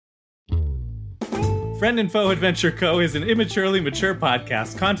Friend and Foe Adventure Co. is an immaturely mature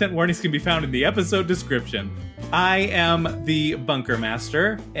podcast. Content warnings can be found in the episode description. I am the Bunker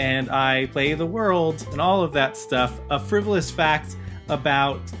Master, and I play the world and all of that stuff. A frivolous fact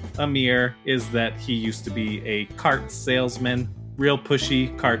about Amir is that he used to be a cart salesman, real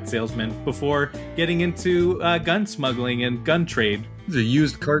pushy cart salesman, before getting into gun smuggling and gun trade. He's a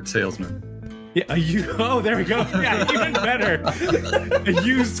used cart salesman. Yeah, oh, there we go. Yeah, even better. A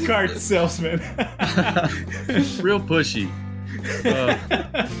used cart salesman. Real pushy.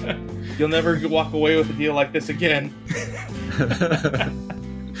 You'll never walk away with a deal like this again.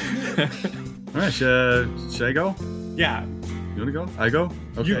 All right, should I go? Yeah. You want to go? I go?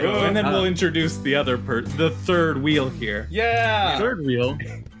 Okay. You go, and then we'll introduce the other the third wheel here. Yeah! Third wheel.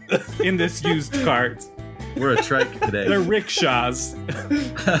 In this used cart. We're a trike today. They're rickshaws.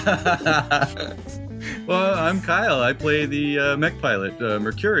 Well, I'm Kyle. I play the mech pilot,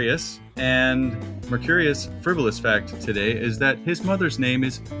 Mercurius. And Mercurius' frivolous fact today is that his mother's name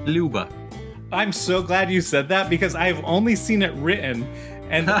is Luba. I'm so glad you said that because I've only seen it written.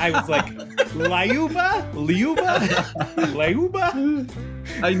 And I was like, Lyuba?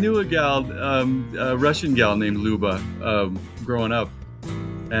 I knew a gal, a Russian gal named Luba, growing up.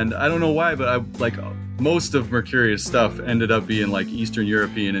 And I don't know why, but most of Mercurius' stuff ended up being like Eastern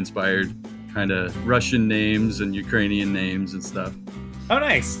European inspired, kind of Russian names and Ukrainian names and stuff. Oh,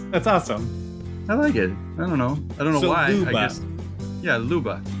 nice. That's awesome. I like it. I don't know So why. Luba. I guess. Yeah,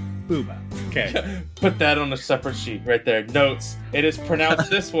 Luba. Luba. Okay. Put that on a separate sheet right there. Notes. It is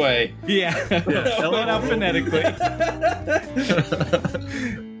pronounced this way. Yeah. Spell it out phonetically.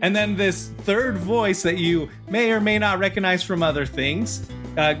 And then this third voice that you may or may not recognize from other things.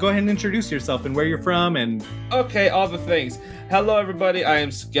 Go ahead and introduce yourself and where you're from and... Okay, all the things. Hello, everybody. I am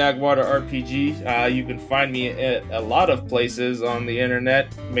Skagwater RPG. You can find me at a lot of places on the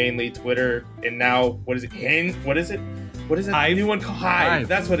internet, mainly Twitter, and now, what is it? Hive? New one called Hive.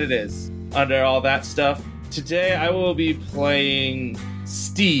 That's what it is. Under all that stuff. Today, I will be playing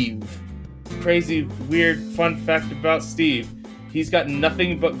Steve. Crazy, weird, fun fact about Steve. He's got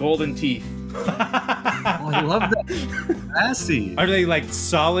nothing but golden teeth. I love that. Classy. Are they like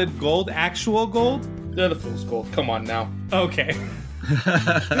solid gold, actual gold? They're the fool's gold. Come on now. Okay.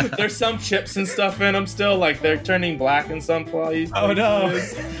 There's some chips and stuff in them still, like they're turning black in some places. Oh no.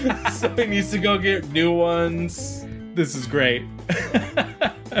 So he needs to go get new ones. This is great.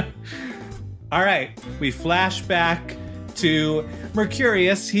 All right, we flash back to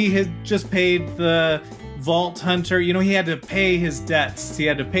Mercurius. He had just paid the vault hunter. You know, he had to pay his debts. He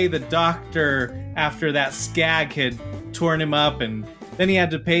had to pay the doctor after that skag had torn him up, and then he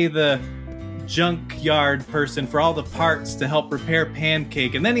had to pay the junkyard person for all the parts to help repair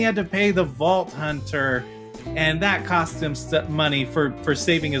Pancake, and then he had to pay the vault hunter, and that cost him money for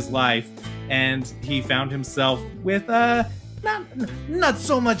saving his life, and he found himself with not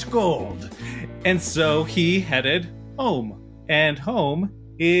so much gold, and so he headed home, and home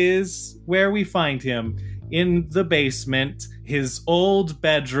is where we find him, in the basement, his old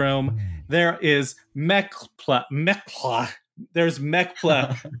bedroom. There is There's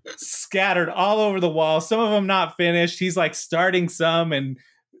Mechpla scattered all over the wall. Some of them not finished. He's like starting some and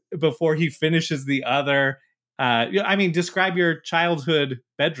before he finishes the other. Describe your childhood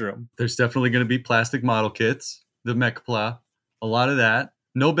bedroom. There's definitely going to be plastic model kits. The Mechpla. A lot of that.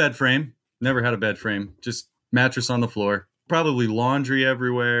 No bed frame. Never had a bed frame. Just mattress on the floor. Probably laundry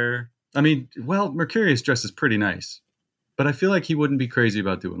everywhere. Mercurius dresses pretty nice. But I feel like he wouldn't be crazy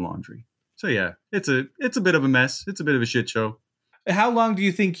about doing laundry. So yeah, it's a bit of a mess. It's a bit of a shit show. How long do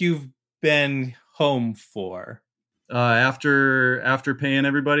you think you've been home for? After paying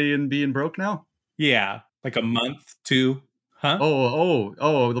everybody and being broke now? Yeah, like a month, 2, huh? Oh,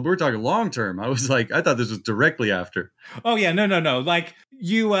 we're talking long term. I thought this was directly after. Oh yeah, no. Like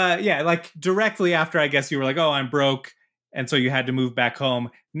you, like directly after. I guess you were like, oh, I'm broke, and so you had to move back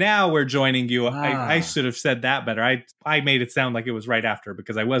home. Now we're joining you. I should have said that better. I made it sound like it was right after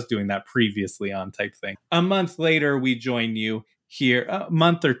because I was doing that previously on type thing. A month later, we join you here. A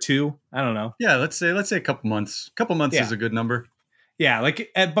month or 2. I don't know. Yeah, let's say a couple months. A couple months is a good number. Yeah,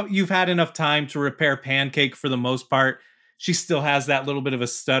 but you've had enough time to repair Pancake for the most part. She still has that little bit of a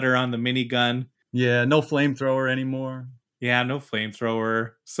stutter on the minigun. Yeah, no flamethrower anymore. Yeah, no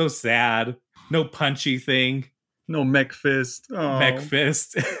flamethrower. So sad. No punchy thing. No mech fist. Oh. Mech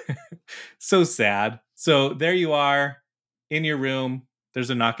fist. So sad. So there you are in your room. There's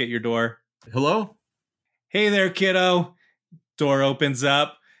a knock at your door. Hello? Hey there, kiddo. Door opens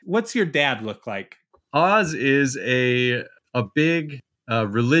up. What's your dad look like? Oz is a big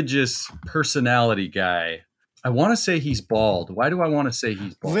religious personality guy. I want to say he's bald. Why do I want to say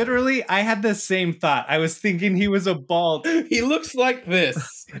he's bald? Literally, I had the same thought. I was thinking he was a bald. He looks like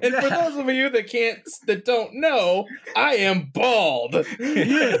this. And for those of you that don't know, I am bald.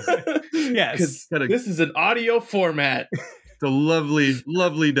 Yes. Yes. This is an audio format. The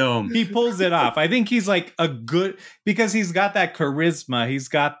lovely dome. He pulls it off. I think he's like because he's got that charisma. He's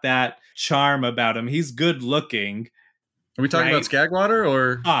got that charm about him. He's good looking. Are we talking about Skagwater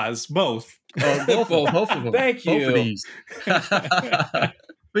or Oz? Both. Oh, both of them. Thank you. Both of these.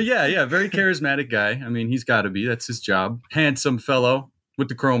 But yeah, very charismatic guy. I mean, he's got to be. That's his job. Handsome fellow with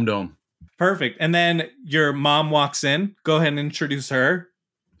the chrome dome. Perfect. And then your mom walks in. Go ahead and introduce her.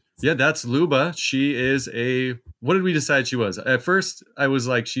 Yeah, that's Luba. She is what did we decide she was? At first, I was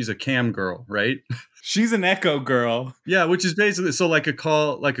like, she's a cam girl, right? She's an echo girl. Yeah, which is basically like a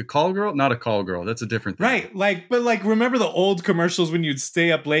call girl, not a call girl. That's a different thing. Right. But remember the old commercials when you'd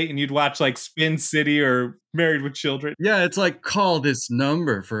stay up late and you'd watch like Spin City or Married with Children? Yeah, it's like, call this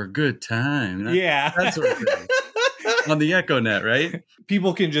number for a good time. That sort of thing. On the Echo Net, right?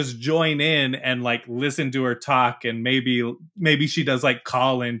 People can just join in and like listen to her talk, and maybe she does like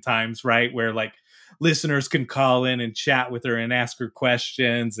call-in times, right? Where like listeners can call in and chat with her and ask her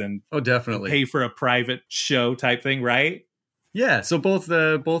questions and definitely pay for a private show type thing, right? Yeah, so both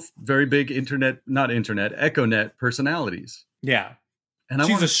very big Echo Net personalities. Yeah. And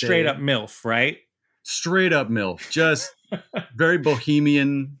she's a straight up MILF, right? Straight up MILF. Just very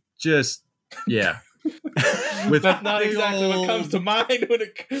bohemian, just yeah. That's not exactly what comes to mind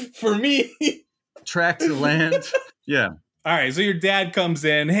for me. Tracts of land. Yeah. All right. So your dad comes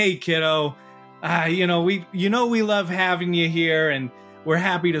in. Hey, kiddo. We love having you here, and we're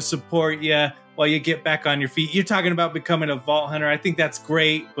happy to support you while you get back on your feet. You're talking about becoming a vault hunter. I think that's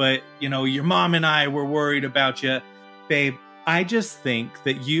great, but your mom and I were worried about you, babe. I just think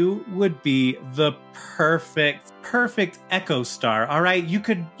that you would be the perfect Echo Star. All right, you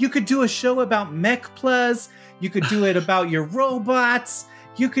could do a show about mech plus. You could do it about your robots.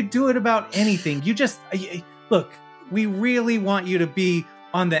 You could do it about anything. You just look. We really want you to be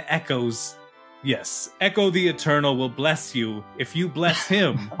on the Echoes. Yes, Echo the Eternal will bless you if you bless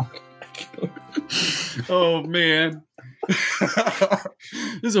him. Oh man,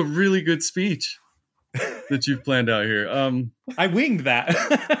 this is a really good speech that you've planned out here. I winged that.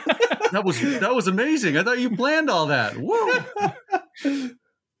 That was amazing. I thought you planned all that. Whoa.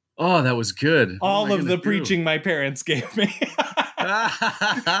 Oh, that was good. All of the preaching my parents gave me.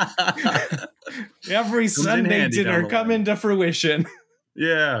 Every Sunday dinner come into fruition.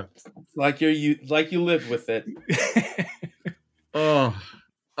 Yeah. Like you live with it.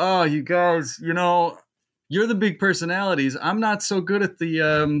 Oh, you guys, you're the big personalities. I'm not so good at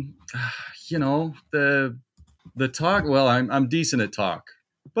the the talk. Well, I'm decent at talk,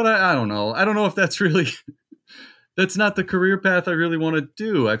 but I don't know. I don't know if that's really that's not the career path I really want to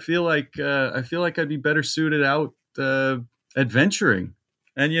do. I feel like I'd be better suited out adventuring.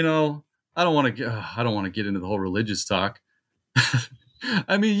 And I don't want to get into the whole religious talk.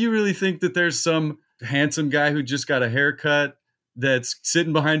 I mean, you really think that there's some handsome guy who just got a haircut that's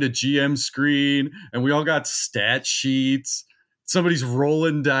sitting behind a GM screen and we all got stat sheets? Somebody's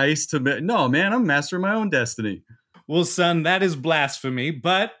rolling dice no, man, I'm master of my own destiny. Well, son, that is blasphemy,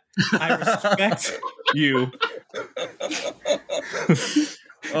 but I respect you.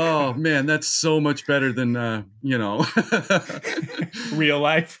 Oh man, that's so much better than real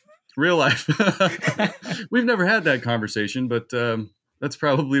life. Real life. We've never had that conversation, but that's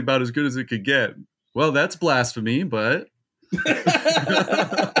probably about as good as it could get. Well, that's blasphemy, but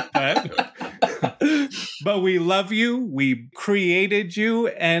but we love you. We created you,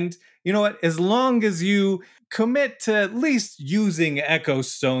 and you know what? As long as you commit to at least using Echo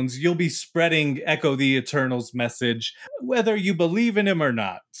Stones, you'll be spreading Echo the Eternal's message, whether you believe in him or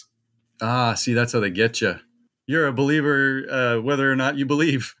not. Ah, see, that's how they get you. You're a believer, whether or not you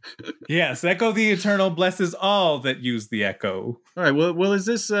believe. Yes, Echo the Eternal blesses all that use the Echo. All right. Well, is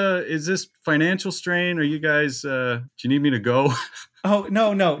this financial strain? Are you guys? Do you need me to go? Oh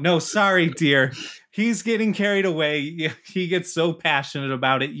no! Sorry, dear. He's getting carried away. He gets so passionate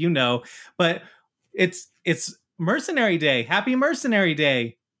about it, But it's Mercenary Day. Happy Mercenary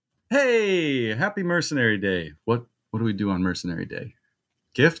Day. Hey, happy Mercenary Day. What do we do on Mercenary Day?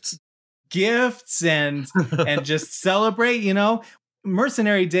 Gifts and just celebrate.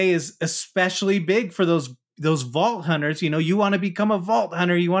 Mercenary Day is especially big for those vault hunters. You want to become a vault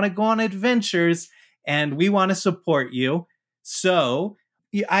hunter. You want to go on adventures, and we want to support you. So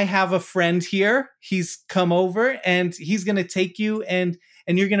I have a friend here. He's come over and he's going to take you and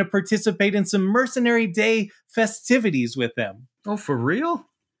you're going to participate in some Mercenary Day festivities with him. Oh, for real?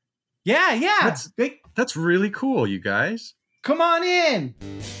 Yeah. That's really cool, you guys. Come on in.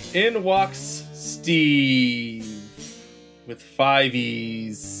 In walks Steve with 5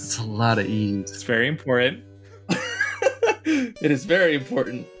 E's. That's a lot of E's. It's very important. It is very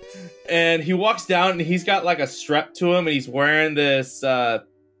important. And he walks down and he's got like a strap to him and he's wearing this, he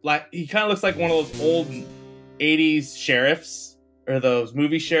kind of looks like one of those old 80s sheriffs or those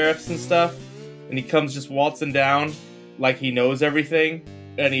movie sheriffs and stuff. And he comes just waltzing down like he knows everything.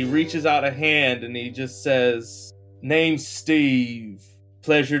 And he reaches out a hand and he just says, "Name's Steve.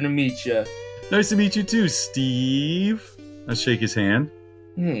 Pleasure to meet you." Nice to meet you too, Steve. I'll shake his hand.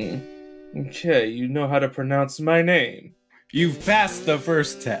 Okay, you know how to pronounce my name. You've passed the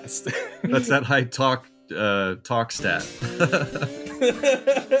first test. That's that high talk stat.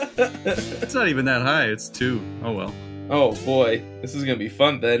 It's not even that high. It's 2. Oh, well. Oh, boy. This is going to be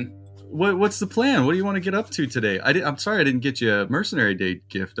fun, then. What's the plan? What do you want to get up to today? I'm sorry I didn't get you a Mercenary Day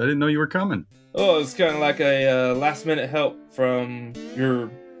gift. I didn't know you were coming. Oh, it's kind of like a last-minute help from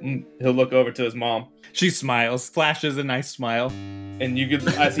your... He'll look over to his mom. She smiles, flashes a nice smile. And you can,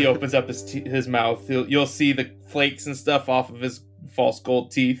 as he opens up his mouth, you'll see the flakes and stuff off of his false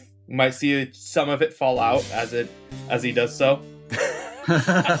gold teeth. You might see some of it fall out as he does so.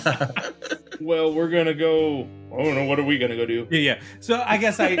 Well, we're gonna go. I don't know. What are we gonna go do? Yeah. So I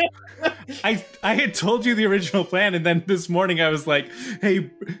guess I had told you the original plan, and then this morning I was like,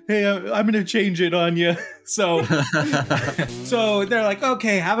 "Hey, I'm gonna change it on you." So they're like,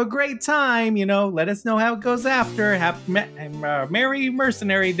 "Okay, have a great time. Let us know how it goes after. Merry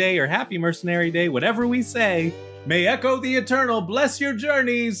Mercenary Day or Happy Mercenary Day, whatever we say. May echo the eternal. Bless your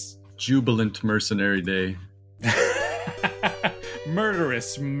journeys." Jubilant Mercenary Day.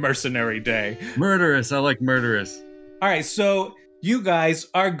 Murderous Mercenary Day. Murderous. I like murderous. All right, so you guys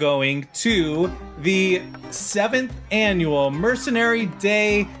are going to the 7th annual Mercenary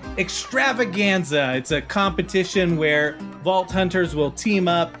Day Extravaganza. It's a competition where Vault Hunters will team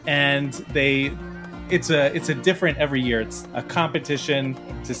up, and it's a different every year. It's a competition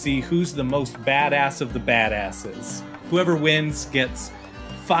to see who's the most badass of the badasses. Whoever wins gets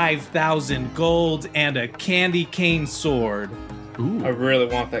 5,000 gold and a candy cane sword. Ooh. I really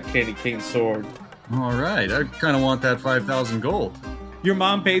want that candy cane sword. All right. I kind of want that 5,000 gold. Your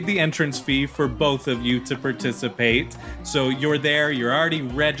mom paid the entrance fee for both of you to participate. So you're there. You're already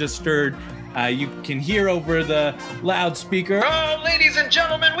registered. You can hear over the loudspeaker. Oh, ladies and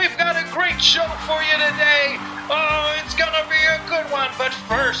gentlemen, we've got a great show for you today. Oh, it's gonna be a good one. But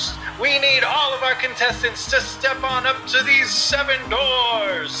first, we need all of our contestants to step on up to these 7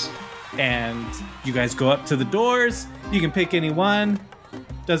 doors. And you guys go up to the doors. You can pick any one.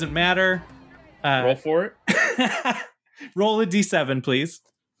 Doesn't matter. Roll for it. Roll a d7, please.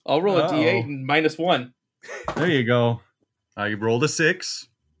 I'll roll a d8 and -1. There you go. I rolled a 6.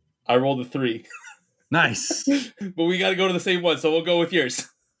 I rolled a 3. Nice. But we got to go to the same one, so we'll go with yours.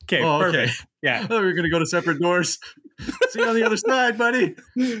 Okay, Oh, perfect. okay. Yeah. Oh, we're going to go to separate doors. See you on the other side, buddy.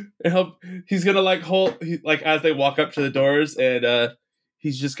 He's gonna as they walk up to the doors, and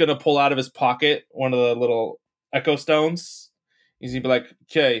he's just gonna pull out of his pocket one of the little echo stones. He's gonna be like,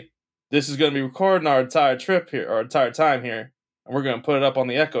 "Okay, this is gonna be recording our entire trip here, our entire time here, and we're gonna put it up on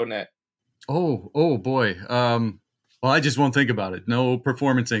the Echo Net." Oh boy. Well, I just won't think about it. No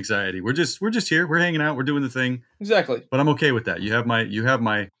performance anxiety. We're just here. We're hanging out. We're doing the thing. Exactly. But I'm okay with that. You have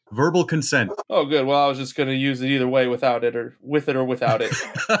my verbal consent. Oh, good. Well, I was just gonna use it either way, without it or with it or without it.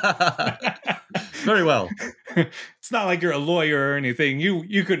 Very well. It's not like you're a lawyer or anything.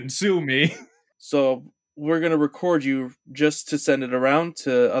 You couldn't sue me. So we're gonna record you just to send it around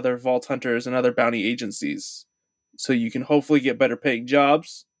to other Vault Hunters and other bounty agencies, so you can hopefully get better paying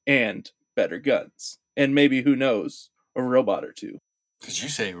jobs and better guns, and maybe, who knows, a robot or two. Did you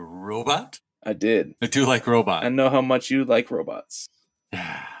say robot? I did. I do like robot. I know how much you like robots.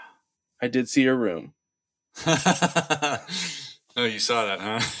 I did see your room. Oh, you saw that,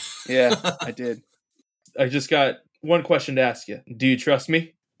 huh? Yeah, I did. I just got one question to ask you. Do you trust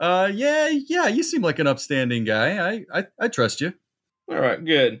me? Yeah, you seem like an upstanding guy. I trust you. All right,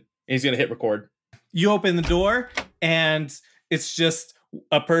 good. He's going to hit record. You open the door, and it's just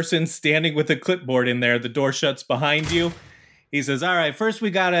a person standing with a clipboard in there. The door shuts behind you. He says, "All right, first we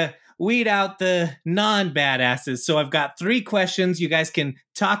got to weed out the non-badasses. So I've got 3 questions. You guys can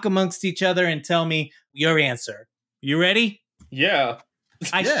talk amongst each other and tell me your answer. You ready?" Yeah.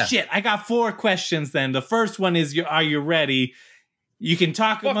 I got 4 questions then. The first one is, are you ready? You can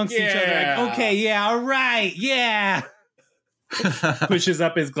talk amongst each other. Like, okay, yeah, all right, yeah. Pushes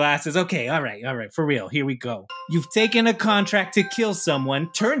up his glasses. Okay, all right, for real. Here we go. You've taken a contract to kill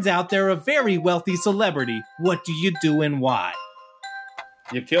someone. Turns out they're a very wealthy celebrity. What do you do and why?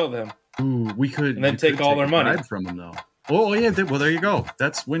 You kill them. Ooh, we could. And then you take could all their a money. bribe from them, though. Oh, yeah. Well, there you go.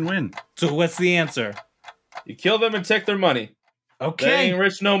 That's win-win. So what's the answer? You kill them and take their money. They Okay. ain't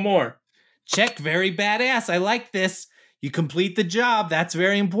rich no more. Check. Very badass. I like this. You complete the job. That's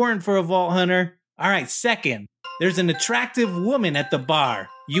very important for a vault hunter. All right. Second, there's an attractive woman at the bar.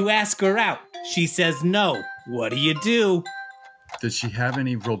 You ask her out. She says no. What do? Does she have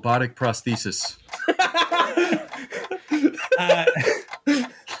any robotic prosthesis?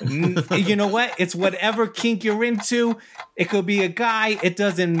 You know what? It's whatever kink you're into. It could be a guy. It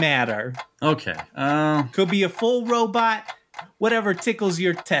doesn't matter. Okay. Could be a full robot. Whatever tickles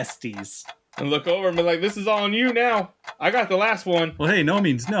your testes. And look over and be like, this is on you now. I got the last one. Well, hey, no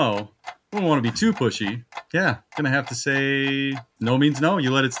means no. I don't want to be too pushy. Yeah, gonna have to say no means no.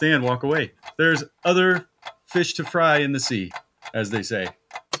 You let it stand, walk away. There's other fish to fry in the sea, as they say.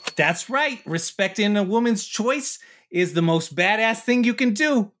 That's right. Respecting a woman's choice is the most badass thing you can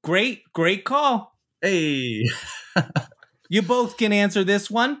do. Great call. Hey. You both can answer this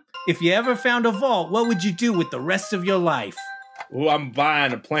one. If you ever found a vault, what would you do with the rest of your life? Ooh, I'm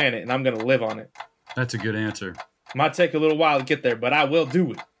buying a planet and I'm going to live on it. That's a good answer. Might take a little while to get there, but I will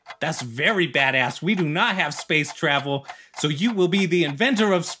do it. That's very badass. We do not have space travel, so you will be the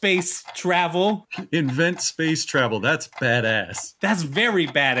inventor of space travel. Invent space travel. That's badass. That's very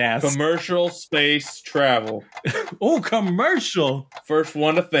badass. Commercial space travel. Oh, commercial. First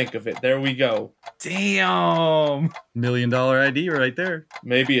one to think of it. There we go. Damn. $1 million idea right there.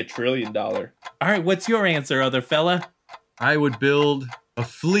 Maybe $1 trillion. All right, what's your answer, other fella? I would build a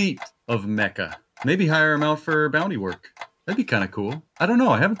fleet of mecha. Maybe hire them out for bounty work. That'd be kind of cool. I don't know.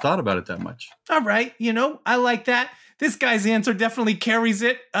 I haven't thought about it that much. All right, I like that. This guy's answer definitely carries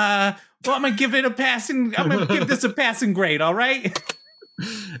it. Well, I'm gonna give this a passing grade, all right?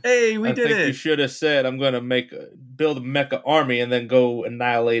 Hey, we I did think it. you should have said, I'm going to build a mecha army and then go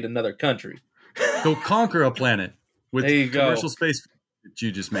annihilate another country. Go conquer a planet with There you go. commercial space that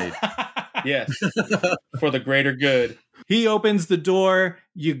you just made. Yes. For the greater good. He opens the door,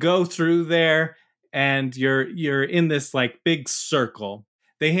 you go through there, and you're in this like big circle.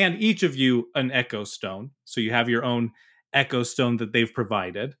 They hand each of you an echo stone, so you have your own echo stone that they've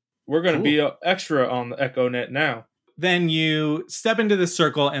provided. We're going to be extra on the Echo Net now. Then you step into the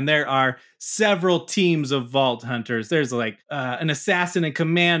circle, and there are several teams of vault hunters. There's like an assassin and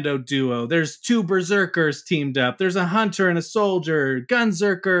commando duo. There's 2 berserkers teamed up. There's a hunter and a soldier,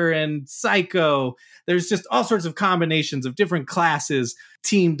 gunzerker and psycho. There's just all sorts of combinations of different classes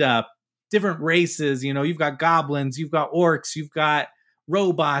teamed up, different races. You've got goblins, you've got orcs, you've got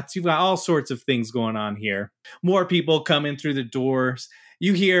robots, you've got all sorts of things going on here. More people come in through the doors.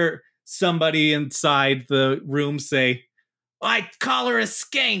 You hear somebody inside the room say, I call her a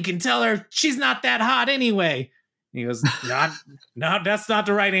skank and tell her she's not that hot anyway. And he goes, no, that's not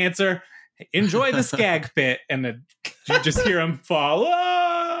the right answer. Enjoy the skag pit. And then you just hear him fall.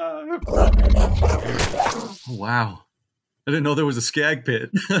 Ah! Wow. I didn't know there was a skag pit.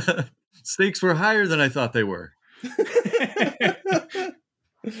 Stakes were higher than I thought they were.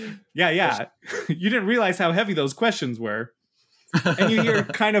 Yeah. You didn't realize how heavy those questions were. And you hear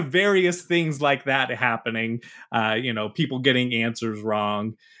kind of various things like that happening. People getting answers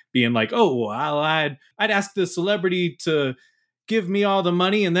wrong, being like, oh, well, I'd ask the celebrity to give me all the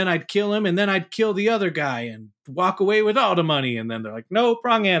money and then I'd kill him and then I'd kill the other guy and walk away with all the money. And then they're like, nope,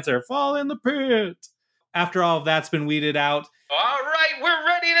 wrong answer. Fall in the pit. After all of that's been weeded out. All right, we're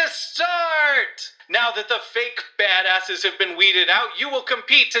ready to start! Now that the fake badasses have been weeded out, you will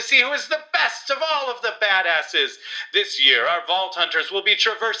compete to see who is the best of all of the badasses. This year, our Vault Hunters will be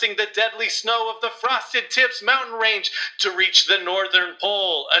traversing the deadly snow of the Frosted Tips mountain range to reach the Northern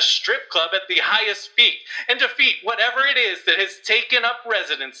Pole, a strip club at the highest peak, and defeat whatever it is that has taken up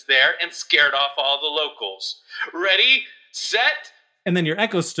residence there and scared off all the locals. Ready, set, And then your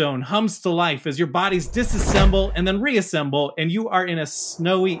Echo Stone hums to life as your bodies disassemble and then reassemble, and you are in a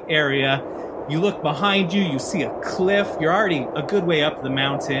snowy area. You look behind you, you see a cliff. You're already a good way up the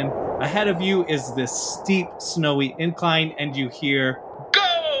mountain. Ahead of you is this steep, snowy incline, and you hear,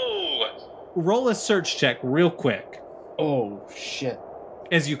 go! roll a search check real quick Oh, shit.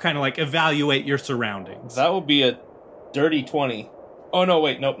 as you kind of like evaluate your surroundings. That would be a dirty 20. Oh, no,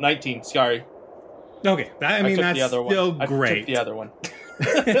 wait. Nope, 19. Sorry. Okay, I took that's the other one. still I great. took the other one.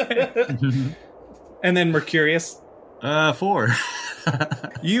 And then Mercurius, 4.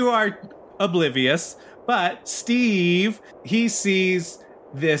 you are oblivious, but Steve, he sees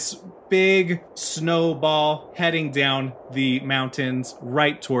this big snowball heading down the mountains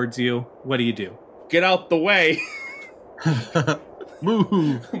right towards you. What do you do? Get out the way.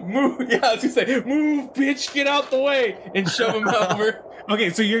 Move. Move. Yeah, I was gonna say, move, bitch, get out the way, and shove him over. Okay,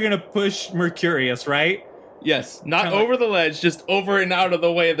 so you're gonna push Mercurius, right? Yes, not Kinda over the ledge, just over and out of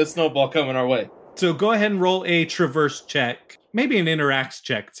the way of the snowball coming our way. So go ahead and roll a traverse check, maybe an interact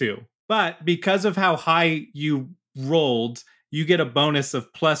check too. But because of how high you rolled, you get a bonus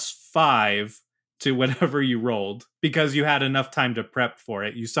of +5 to whatever you rolled because you had enough time to prep for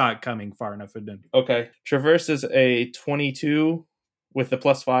it. You saw it coming far enough. It didn't. Okay, traverse is a 22 with the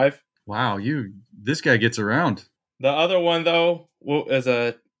 +5. Wow, this guy gets around. The other one though is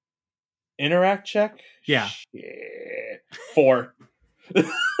a interact check. Yeah. Shit. 4.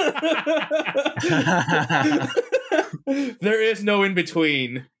 There is no in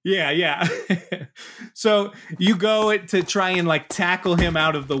between. Yeah. So you go to try and like tackle him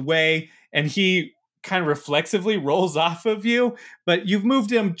out of the way, and he kind of reflexively rolls off of you, but you've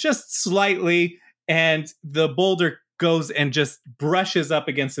moved him just slightly, and the boulder goes and just brushes up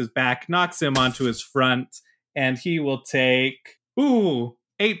against his back, knocks him onto his front, and he will take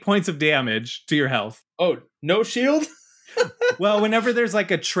 8 points of damage to your health. Oh, no shield? Well, whenever there's like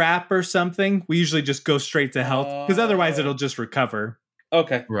a trap or something, we usually just go straight to health, because otherwise it'll just recover.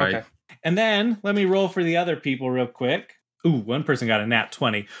 Okay. Right. Okay. And then let me roll for the other people real quick. One person got a nat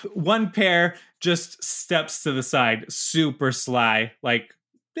 20. One pair just steps to the side, super sly, like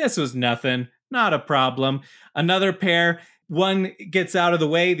this was nothing, not a problem. Another pair, one gets out of the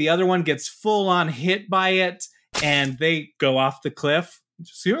way, the other one gets full on hit by it, and they go off the cliff.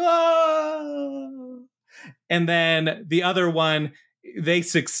 Just hear, and then the other one, they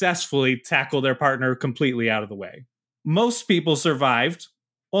successfully tackle their partner completely out of the way. Most people survived.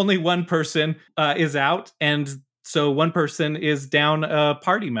 Only one person is out, and so one person is down a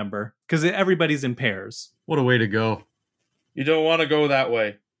party member because everybody's in pairs. What a way to go. You don't want to go that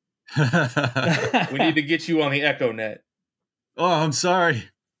way. We need to get you on the Echo Net. Oh, I'm sorry.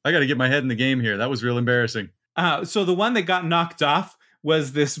 I got to get my head in the game here. That was real embarrassing. So the one that got knocked off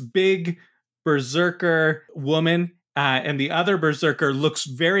was this big berserker woman, and the other berserker looks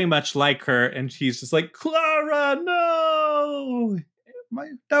very much like her, and she's just like, Clara, no!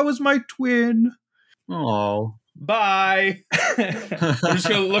 That was my twin. Oh. Bye. I'm just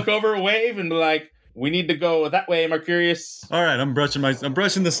gonna look over, wave, and be like, "We need to go that way, Mercurius." All right, I'm brushing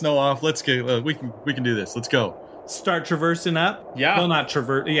the snow off. Let's get. We can do this. Let's go. Start traversing up. Yeah. Well, not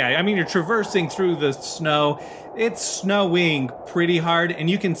traverse. Yeah, I mean you're traversing through the snow. It's snowing pretty hard, and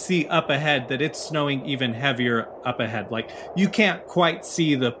you can see up ahead that it's snowing even heavier up ahead. Like you can't quite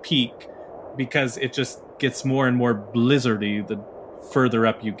see the peak because it just gets more and more blizzardy the further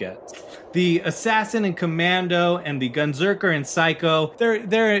up you get. The assassin and commando and the gunzerker and psycho,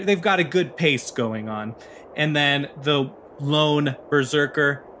 they've got a good pace going on. And then the lone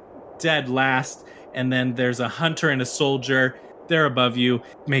berserker, dead last. And then there's a hunter and a soldier. They're above you,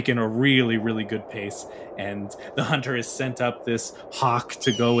 making a really, really good pace. And the hunter has sent up this hawk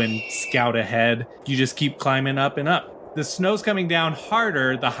to go and scout ahead. You just keep climbing up and up. The snow's coming down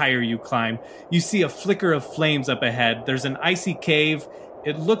harder the higher you climb. You see a flicker of flames up ahead. There's an icy cave.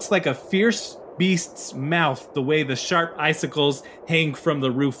 It looks like a fierce beast's mouth, the way the sharp icicles hang from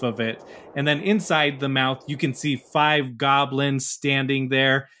the roof of it. And then inside the mouth, you can see 5 goblins standing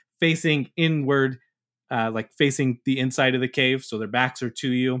there, facing inward, like facing the inside of the cave, so their backs are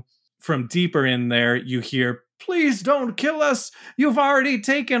to you. From deeper in there, you hear, "Please don't kill us. You've already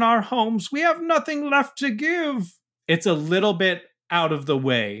taken our homes. We have nothing left to give." It's a little bit out of the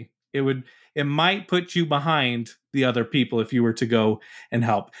way. It might put you behind the other people if you were to go and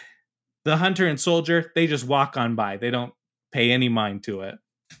help. The hunter and soldier, they just walk on by. They don't pay any mind to it.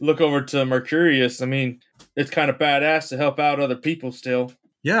 Look over to Mercurius. I mean, it's kind of badass to help out other people still.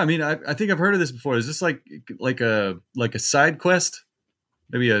 Yeah, I mean, I think I've heard of this before. Is this like a side quest?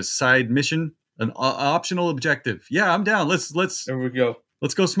 Maybe a side mission? An optional objective? Yeah, I'm down. Let's There we go.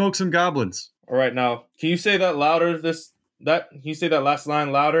 Let's go smoke some goblins. All right, now, can you say that louder? Can you say that last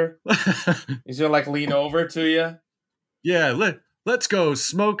line louder? He's gonna like lean over to you. Yeah, let's go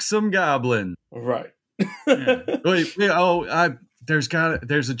smoke some goblin. All right. Yeah. Wait. There's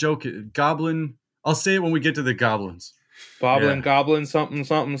a joke. Goblin. I'll say it when we get to the goblins. Goblin, something.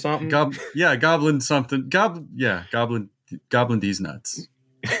 Goblin something. Goblin these nuts.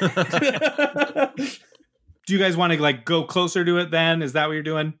 Do you guys want to like go closer to it then? Is that what you're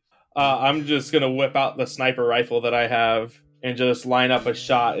doing? I'm just gonna whip out the sniper rifle that I have and just line up a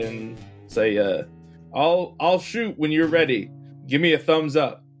shot and say, I'll shoot when you're ready. Give me a thumbs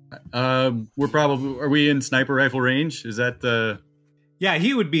up. Are we in sniper rifle range? Is that the? Yeah,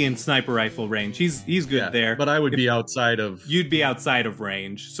 he would be in sniper rifle range. He's good there. But I would be outside of. You'd be outside of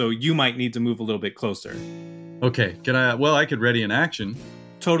range, so you might need to move a little bit closer. Okay, can I? Well, I could ready an action.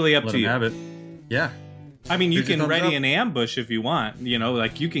 Totally up Let to him you. have it. Yeah. I mean, you Here's your can thumbs ready up. an ambush if you want. You know,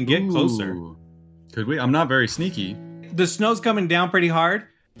 like you can get closer. Ooh. Could we? I'm not very sneaky. The snow's coming down pretty hard.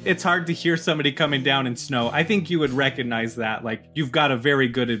 It's hard to hear somebody coming down in snow. I think you would recognize that. Like, you've got a very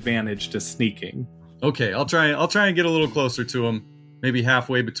good advantage to sneaking. Okay, I'll try and get a little closer to him, maybe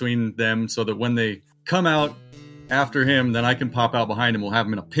halfway between them, so that when they come out after him, then I can pop out behind him. We'll have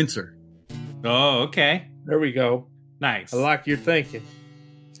him in a pincer. Oh, okay. There we go. Nice. I like your thinking.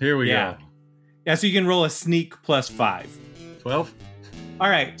 Here we Yeah. go. Yeah, so you can roll a sneak +5. 12. All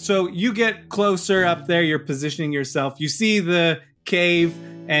right, so you get closer up there. You're positioning yourself. You see the cave,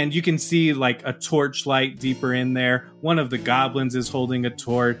 and you can see like a torchlight deeper in there. One of the goblins is holding a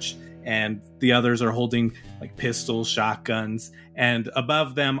torch, and the others are holding like pistols, shotguns. And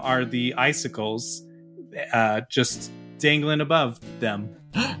above them are the icicles just dangling above them.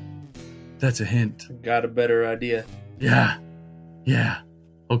 That's a hint. Got a better idea. Yeah.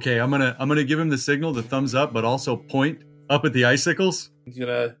 Okay, I'm gonna give him the signal, the thumbs up, but also point up at the icicles. He's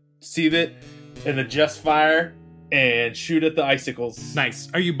gonna see it and adjust fire and shoot at the icicles. Nice.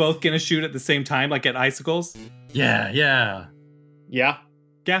 Are you both going to shoot at the same time, like at icicles? Yeah. Yeah.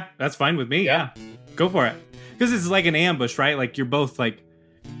 Yeah, that's fine with me. Yeah. Go for it. Because it's like an ambush, right? Like you're both like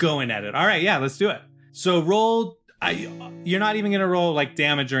going at it. All right, yeah, let's do it. So roll. You're not even going to roll like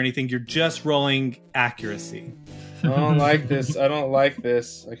damage or anything. You're just rolling accuracy. I don't like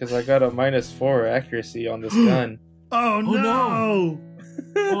this. Because I got a -4 accuracy on this gun. Oh no.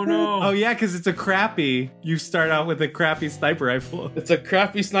 Oh no. Oh yeah, because it's a crappy. You start out with a crappy sniper rifle. It's a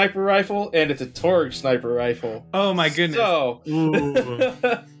crappy sniper rifle and it's a Torg sniper rifle. Oh my goodness. So Ooh.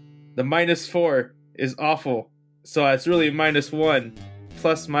 the -4 is awful. So it's really -1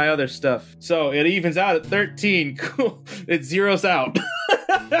 plus my other stuff. So it evens out at 13. Cool. It zeroes out.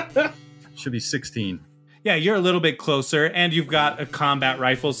 Should be 16. Yeah, you're a little bit closer, and you've got a combat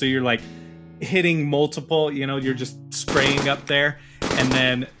rifle, so you're like hitting multiple, you're just spraying up there, and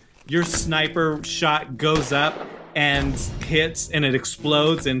then your sniper shot goes up and hits, and it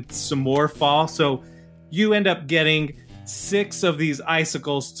explodes, and some more fall. So you end up getting 6 of these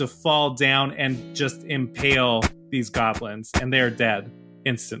icicles to fall down and just impale these goblins, and they're dead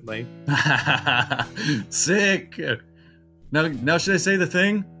instantly. Sick. Now should I say the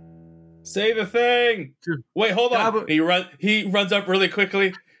thing? Say the thing. Wait, hold on. Gob- He runs up really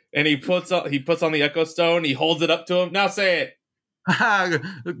quickly and he puts on the echo stone. He holds it up to him. Now say it.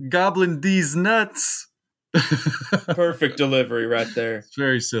 Goblin these nuts. Perfect delivery right there. It's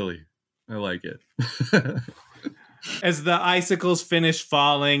very silly. I like it. As the icicles finish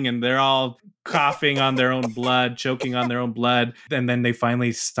falling and they're all coughing on their own blood, choking on their own blood, and then they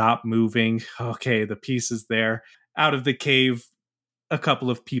finally stop moving. Okay, the piece is there. Out of the cave, a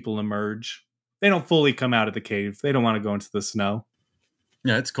couple of people emerge. They don't fully come out of the cave. They don't want to go into the snow.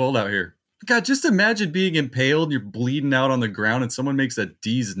 Yeah, it's cold out here. God, just imagine being impaled, you're bleeding out on the ground, and someone makes a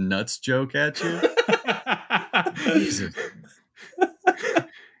D's nuts joke at you. Jesus.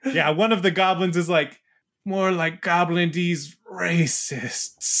 Yeah, one of the goblins is like, more like Goblin D's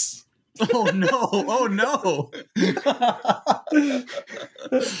racists. Oh no! Oh no!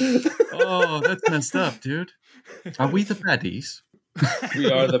 Oh, that's messed up, dude. Are we the baddies?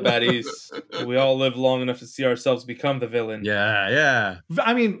 We are the baddies. We all live long enough to see ourselves become the villain. Yeah.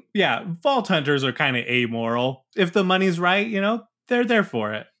 I mean, yeah, Vault Hunters are kind of amoral. If the money's right, they're there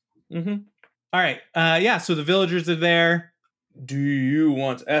for it. Mm-hmm. All right. Yeah, so the villagers are there. Do you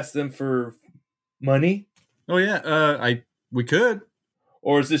want to ask them for money? Oh yeah. We could.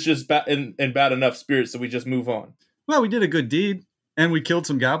 Or is this just in bad enough spirits so we just move on? Well, we did a good deed, and we killed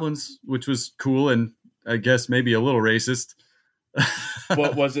some goblins, which was cool, and I guess maybe a little racist.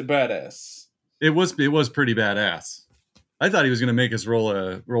 What was it badass? It was pretty badass. I thought he was going to make us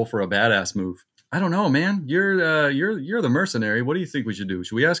roll for a badass move. I don't know, man. You're the mercenary. What do you think we should do?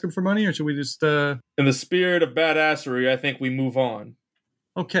 Should we ask him for money, or should we just? In the spirit of badassery, I think we move on.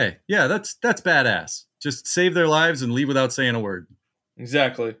 Okay, yeah, that's badass. Just save their lives and leave without saying a word.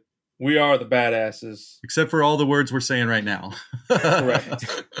 Exactly. We are the badasses. Except for all the words we're saying right now.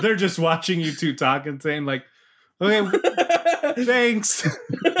 Correct. They're just watching you two talk and saying like, okay, thanks.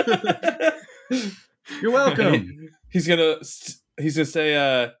 You're welcome. He's gonna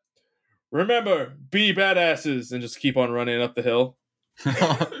say, remember, be badasses, and just keep on running up the hill.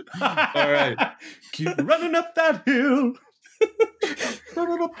 All right. Keep running up that hill.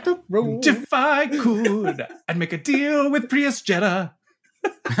 If I could, I'd make a deal with Prius Jetta.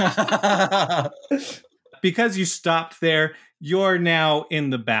 Because you stopped there, you're now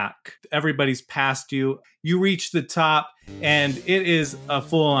in the back. Everybody's past you. You reach the top, and it is a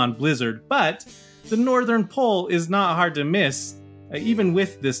full-on blizzard. But the northern pole is not hard to miss, even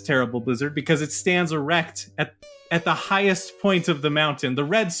with this terrible blizzard, because it stands erect at the highest point of the mountain. The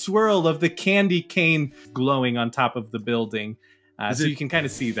red swirl of the candy cane glowing on top of the building. So you can kind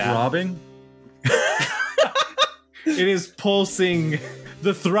of see that. Throbbing? It is pulsing,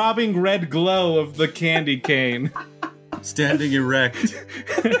 the throbbing red glow of the candy cane. Standing erect.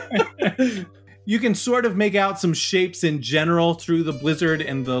 You can sort of make out some shapes in general through the blizzard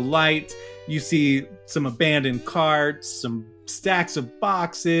and the light. You see some abandoned carts, some stacks of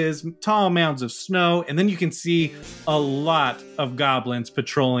boxes, tall mounds of snow, and then you can see a lot of goblins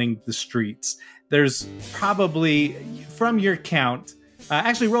patrolling the streets. There's probably, from your count,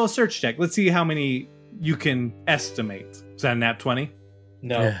 actually roll a search check. Let's see how many you can estimate. Is that a nat 20?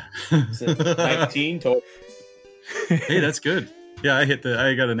 No. Yeah. It's a 19 total. Hey, that's good. Yeah,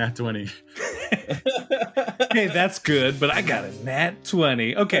 I got a nat 20. Hey, that's good, but I got a nat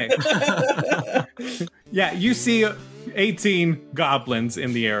 20. Okay. Yeah, you see 18 goblins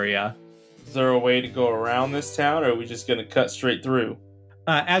in the area. Is there a way to go around this town, or are we just going to cut straight through?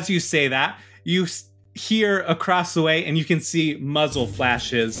 As you say that, you hear across the way, and you can see muzzle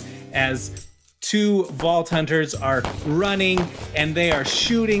flashes as 2 vault hunters are running, and they are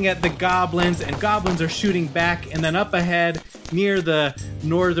shooting at the goblins, and goblins are shooting back. And then up ahead, near the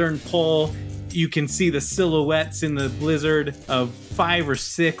northern pole, you can see the silhouettes in the blizzard of 5 or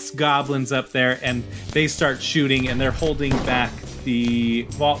 6 goblins up there, and they start shooting, and they're holding back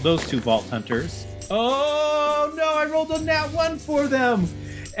those 2 vault hunters. Oh no, I rolled a nat 1 for them,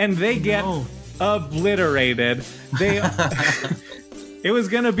 and they get obliterated. They it was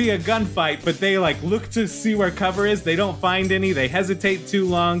gonna be a gunfight, but they look to see where cover is. They don't find any. They hesitate too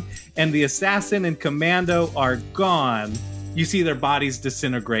long, and the assassin and commando are gone. You see their bodies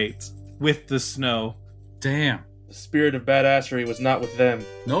disintegrate with the snow. Damn. The spirit of badassery was not with them.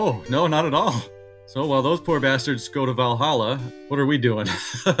 No, not at all. So while those poor bastards go to Valhalla, what are we doing?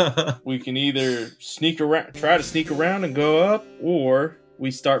 We can either try to sneak around and go up, or we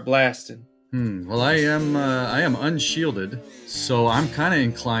start blasting. Well, I am unshielded, so I'm kind of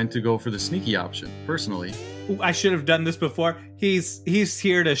inclined to go for the sneaky option, personally. I should have done this before. He's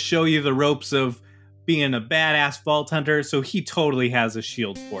here to show you the ropes of being a badass vault hunter, so he totally has a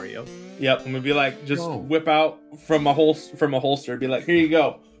shield for you. Yep, I'm gonna be whip out from a holster, be like, here you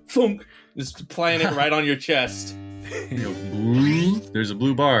go, thunk, just playing it right on your chest. There's a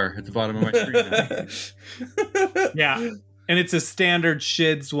blue bar at the bottom of my screen. Yeah. And it's a standard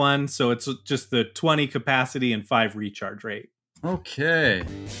SHIDS one, so it's just the 20 capacity and 5 recharge rate. Okay.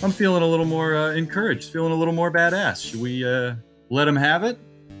 I'm feeling a little more encouraged, feeling a little more badass. Should we let him have it?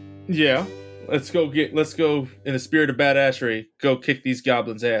 Yeah. Let's go in the spirit of badassery, go kick these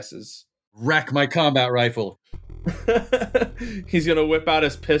goblins' asses. Rack my combat rifle. He's gonna whip out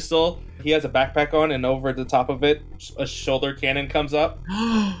his pistol. He has a backpack on, and over at the top of it, a shoulder cannon comes up.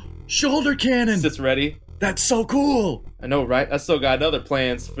 Shoulder cannon! Sits ready. That's so cool! I know, right? I still got other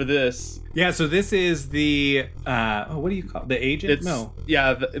plans for this. Yeah, so this is the, what do you call it? The agent?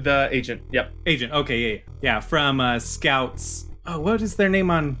 Yeah, the agent. Yep. Agent, okay, yeah. Yeah, from Scouts. Oh, what is their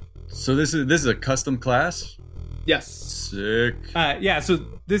name on? So this is a custom class? Yes. Sick. Yeah, so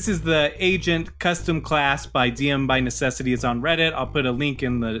this is the agent custom class by DM by Necessity. It's on Reddit. I'll put a link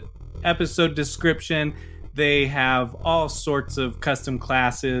in the episode description. They have all sorts of custom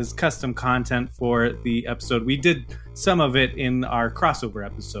classes, custom content for the episode. We did some of it in our crossover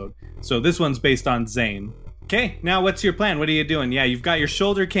episode. So this one's based on Zane. Okay, now what's your plan? What are you doing? Yeah, you've got your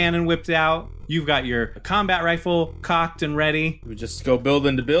shoulder cannon whipped out. You've got your combat rifle cocked and ready. We just go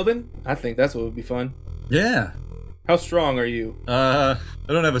building to building? I think that's what would be fun. Yeah. How strong are you? I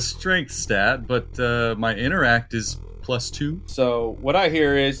don't have a strength stat, but my interact is +2. So what I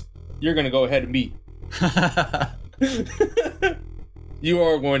hear is you're going to go ahead and beat. You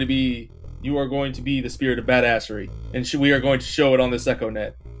are going to be the spirit of badassery, and we are going to show it on this Echo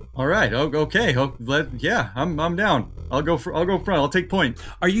Net. All right. Okay. I'm down. I'll go front. I'll take point.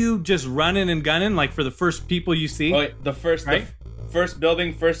 Are you just running and gunning for the first people you see? Oh, wait, the first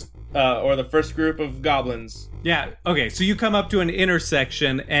building, or the first group of goblins. Yeah. Okay. So you come up to an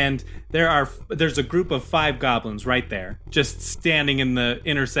intersection, and there's a group of 5 goblins right there, just standing in the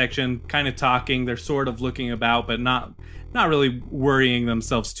intersection, kind of talking. They're sort of looking about, but not really worrying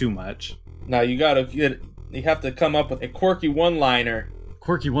themselves too much. Now you have to come up with a quirky one-liner.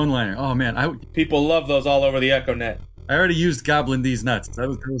 Oh man, People love those all over the Echo Net. I already used Goblin These Nuts. That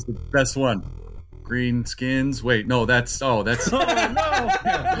was the best one. Green skins. Wait, no, that's. Oh no!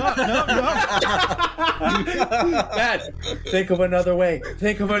 Matt, think of another way.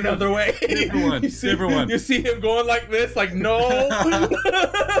 Different one. You see him going like this, no.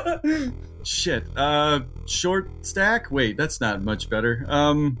 Shit. Short stack? Wait, that's not much better.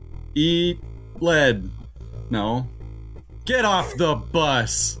 Eat lead. No. Get off the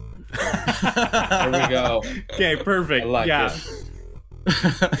bus. There we go. Okay, perfect. I like yeah.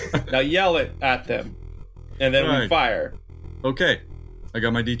 it. Now yell it at them, and then we Right. fire. Okay. I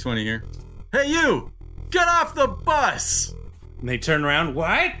got my D20 here. Hey, you! Get off the bus! And they turn around.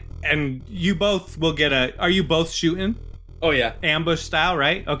 What? And you both will get a. Are you both shooting? Oh yeah, Ambush style,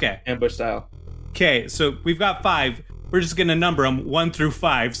 right? Okay. ambush style. Okay, so we've got 5. We're just gonna number them 1 through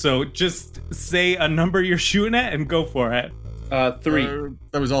 5. So just say a number you're shooting at and go for it. 3.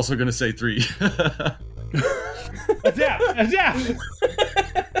 I was also going to say 3. Adapt.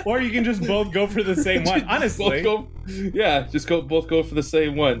 Or you can just both go for the same one. Honestly. Both go for the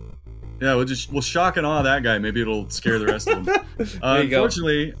same one. Yeah, we'll shock and awe that guy. Maybe it'll scare the rest of them. There you go.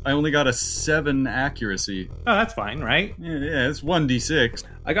 Unfortunately, I only got a 7 accuracy. Oh, that's fine, right? Yeah, it's 1d6.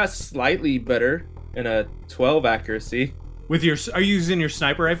 I got slightly better in a 12 accuracy. With your, are you using your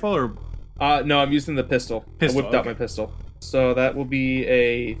sniper rifle or? No, I'm using the pistol. Pistol, I whipped out okay. my pistol. So that will be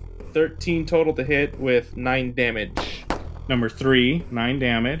a 13 total to hit with 9 damage. Number 3, 9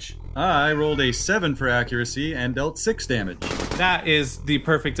 damage. I rolled a 7 for accuracy and dealt 6 damage. That is the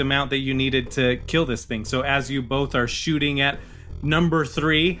perfect amount that you needed to kill this thing. So as you both are shooting at number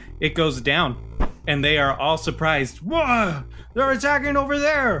 3, it goes down. And they are all surprised. Whoa! They're attacking over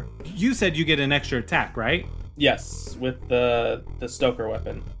there! You said you get an extra attack, right? Yes, with the Stoker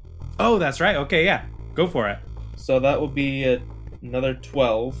weapon. Oh, that's right. Okay, yeah. Go for it. So that will be another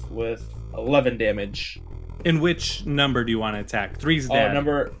 12 with 11 damage. In which number do you want to attack? 3's dead.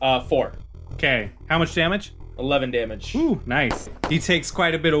 Number 4. Okay. How much damage? 11 damage. Ooh, nice. He takes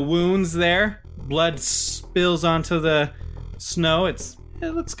quite a bit of wounds there. Blood spills onto the snow. It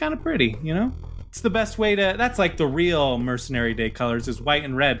looks kind of pretty, you know? It's the best way to... That's like the real Mercenary Day colors is white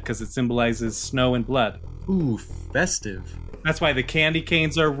and red because it symbolizes snow and blood. Ooh, festive. That's why the candy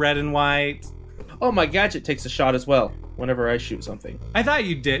canes are red and white. Oh, my gadget takes a shot as well whenever I shoot something. I thought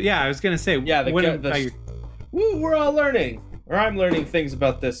you did. Yeah, I was going to say. Yeah, Woo, we're all learning. Or I'm learning things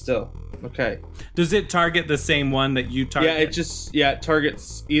about this still. Okay. Does it target the same one that you target? It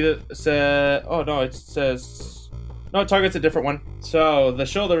targets either it targets a different one. So the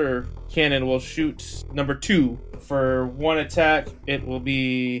shoulder cannon will shoot number 2 for 1 attack. It will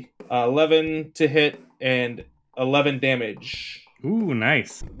be 11 to hit and 11 damage. Ooh,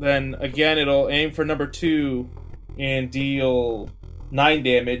 nice. Then again, it'll aim for number 2 and deal 9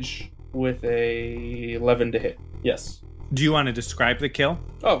 damage with a 11 to hit. Yes. Do you want to describe the kill?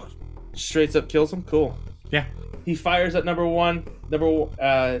 Oh, straight up kills him. Cool. Yeah. He fires at number 1.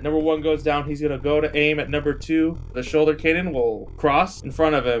 Number 1 goes down. He's gonna go to aim at number 2. The shoulder cannon will cross in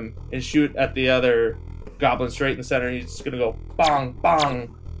front of him and shoot at the other goblin straight in the center. He's just gonna go bong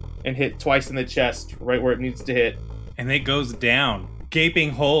bong and hit twice in the chest, right where it needs to hit. And it goes down.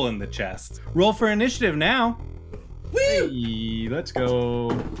 Gaping hole in the chest. Roll for initiative now. Hey, let's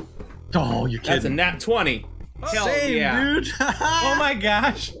go. Oh, you're kidding. That's a nat 20. Hell Same, yeah. dude. Oh my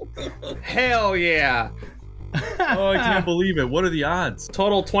gosh. Hell yeah. Oh, I can't believe it. What are the odds?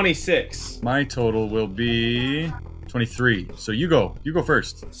 Total 26. My total will be 23. So you go. You go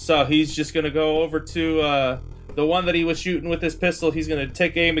first. So he's just gonna go over to the one that he was shooting with his pistol. He's gonna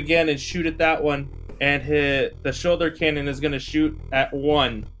take aim again and shoot at that one. And hit the shoulder cannon is gonna shoot at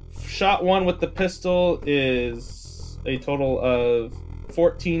 1. Shot 1 with the pistol is a total of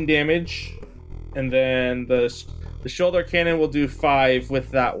 14 damage. And then the shoulder cannon will do 5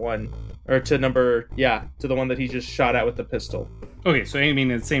 with that one. Or to the one that he just shot at with the pistol. Okay, so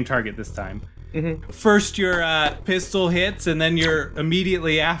aiming at the same target this time. Mm-hmm. First your pistol hits, and then you're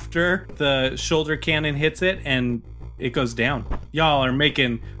immediately after the shoulder cannon hits it, and it goes down. Y'all are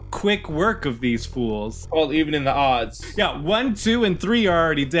making quick work of these fools. Well, even in the odds. Yeah, 1, 2, and 3 are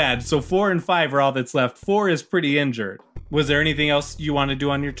already dead, so 4 and 5 are all that's left. 4 is pretty injured. Was there anything else you want to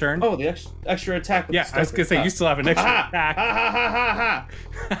do on your turn? Oh, the extra attack. With yeah, the I was gonna say you still have an extra attack.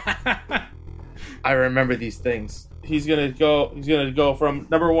 I remember these things. He's gonna go from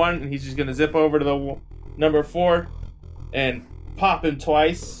number 1, and he's just gonna zip over to the number 4 and pop him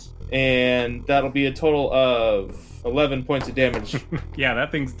twice, and that'll be a total of 11 points of damage. Yeah,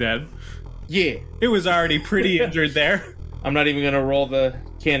 that thing's dead. Yeah, It was already pretty injured there. I'm not even gonna roll the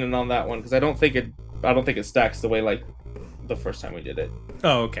cannon on that one because I don't think it stacks the way like the first time we did it.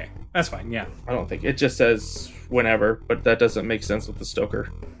 Oh, okay. That's fine, yeah. I don't think it just says whenever, but that doesn't make sense with the Stoker.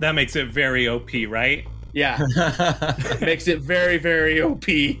 That makes it very OP, right? Yeah, makes it very, very OP.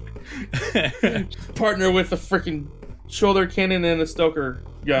 Partner with a freaking shoulder cannon and a Stoker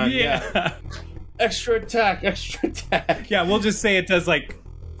gun. Yeah. Extra attack. Yeah, we'll just say it does like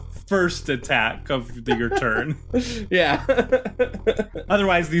first attack of your turn. Yeah.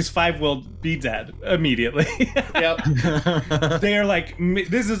 Otherwise, these 5 will be dead immediately. Yep. They are like,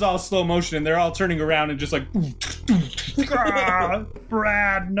 this is all slow motion, and they're all turning around and just like,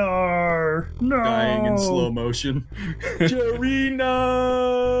 Brad, no. Dying in slow motion. Jarina!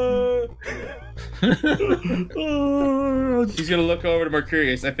 He's gonna look over to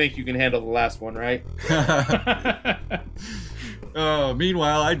Mercurius. I think you can handle the last one, right? Oh,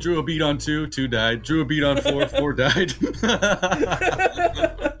 meanwhile, I drew a beat on 2 died. Drew a beat on 4 died.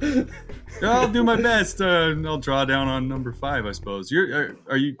 I'll do my best. I'll draw down on number 5, I suppose.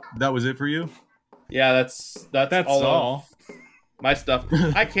 Are you? That was it for you? Yeah, that's all. My stuff.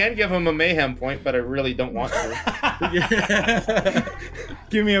 I can give him a mayhem point, but I really don't want to.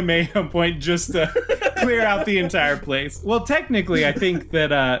 Give me a mayhem point just to clear out the entire place. Well, technically, I think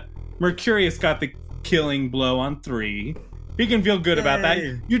that Mercurius got the killing blow on 3. He can feel good about that.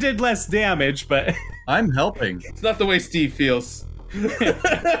 You did less damage, but... I'm helping. It's not the way Steve feels.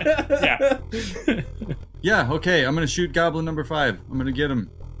 Yeah. Yeah, okay, I'm going to shoot goblin number 5. I'm going to get him.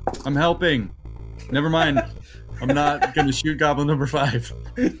 I'm helping. Never mind. I'm not going to shoot goblin number 5.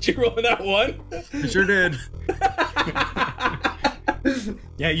 Did you roll that one? I sure did.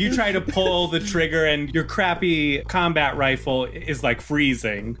 Yeah, you try to pull the trigger and your crappy combat rifle is like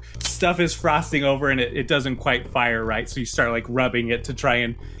freezing. Stuff is frosting over and it doesn't quite fire right, so you start like rubbing it to try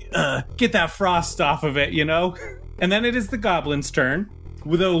and get that frost off of it, you know? And then it is the goblin's turn.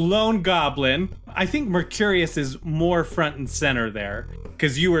 With a lone goblin, I think Mercurius is more front and center there,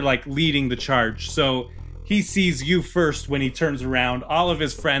 because you were like leading the charge, so he sees you first when he turns around. All of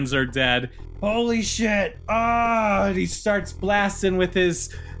his friends are dead. Holy shit! And he starts blasting with his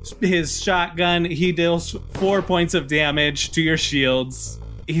shotgun. He deals 4 points of damage to your shields.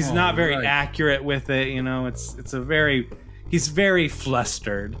 He's not very accurate with it, you know. He's very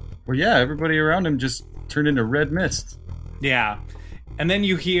flustered. Well, yeah, everybody around him just turned into red mist. Yeah. And then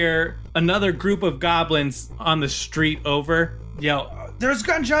you hear another group of goblins on the street over yell, "There's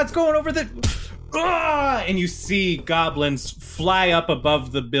gunshots going over the..." And you see goblins fly up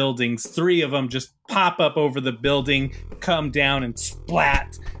above the buildings. 3 of them just pop up over the building, come down and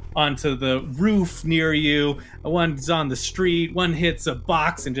splat onto the roof near you. One's on the street. One hits a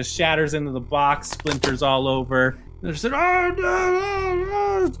box and just shatters into the box, splinters all over. They're saying,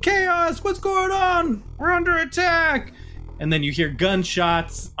 no, chaos, what's going on? We're under attack. And then you hear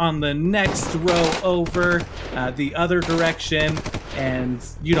gunshots on the next row over, the other direction, and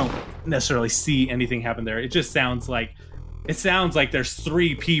you don't necessarily see anything happen there. It just sounds like there's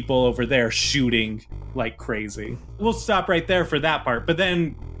 3 people over there shooting like crazy. We'll stop right there for that part. But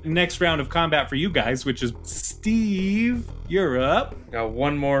then next round of combat for you guys, which is Steve, you're up. Got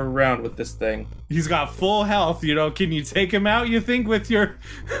one more round with this thing. He's got full health, you know. Can you take him out, you think, with your...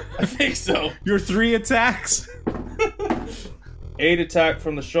 I think so. Your 3 attacks? 8 attack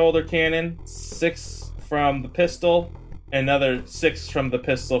from the shoulder cannon, 6 from the pistol, another 6 from the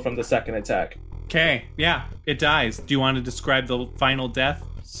pistol from the second attack. Okay, yeah, it dies. Do you want to describe the final death?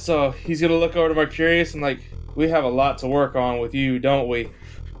 So he's gonna look over to Mercurius and like, we have a lot to work on with you, don't we?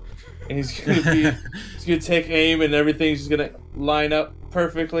 And he's gonna take aim and everything's just gonna line up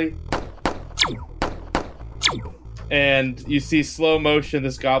perfectly. And you see slow motion,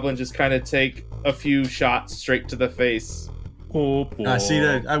 this goblin just kind of take a few shots straight to the face. Oh, boy. I see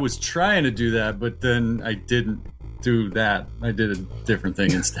that. I was trying to do that, but then I didn't do that. I did a different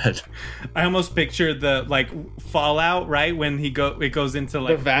thing instead. I almost pictured the like Fallout, right? When it goes into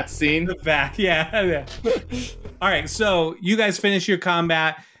like the vat scene. The vat, yeah. All right, so you guys finish your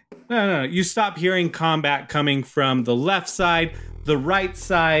combat. No. You stop hearing combat coming from the left side, the right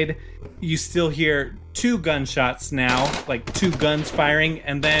side. You still hear 2 gunshots now, like 2 guns firing,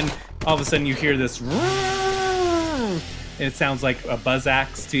 and then all of a sudden you hear this. It sounds like a buzz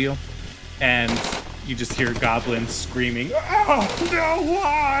axe to you, and you just hear goblins screaming, "Oh, no,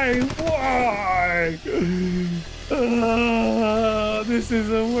 why? This is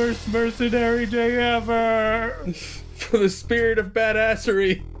the worst mercenary day ever." For the spirit of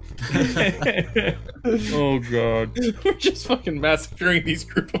badassery. Oh, God. We're just fucking massacring these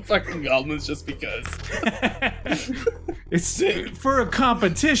group of fucking goblins just because. It's for a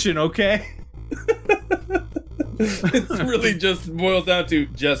competition, okay? It's really just boils down to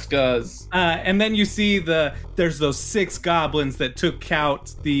just cuz. And then you see there's those 6 goblins that took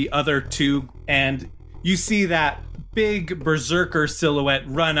out the other 2, and you see that big berserker silhouette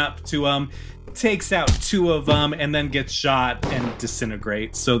run up to him, takes out 2 of them, and then gets shot and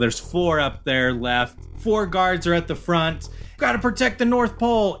disintegrates. So there's 4 up there left. 4 guards are at the front. Got to protect the North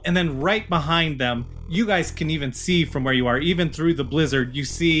Pole. And then right behind them, you guys can even see from where you are, even through the blizzard, you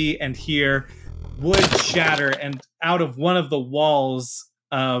see and hear wood shatter, and out of one of the walls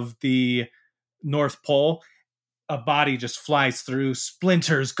of the North Pole, a body just flies through,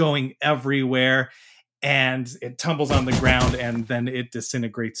 splinters going everywhere, and it tumbles on the ground, and then it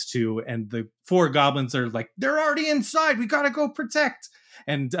disintegrates too. And the 4 goblins are like, they're already inside, we gotta go protect.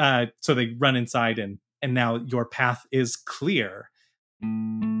 And so they run inside, and now your path is clear.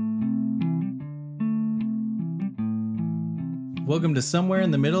 Welcome to Somewhere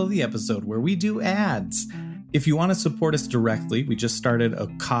in the Middle of the Episode, where we do ads. If you want to support us directly, we just started a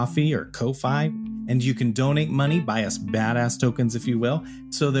Ko-fi or Ko-fi, and you can donate money, buy us badass tokens, if you will,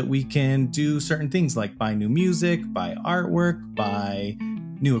 so that we can do certain things like buy new music, buy artwork, buy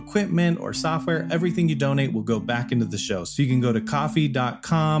new equipment or software. Everything you donate will go back into the show. So you can go to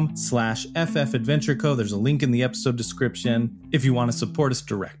coffee.com/FFAdventureCo. There's a link in the episode description if you want to support us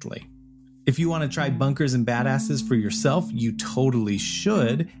directly. If you want to try bunkers and badasses for yourself, you totally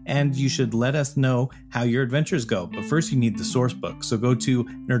should, and you should let us know how your adventures go. But first, you need the source book. So go to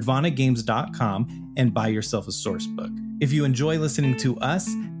nerdvanagames.com and buy yourself a source book. If you enjoy listening to us,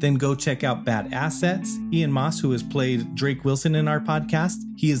 then go check out Bad Assets. Ian Moss, who has played Drake Wilson in our podcast,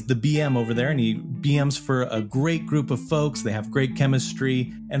 he is the BM over there, and he BMs for a great group of folks. They have great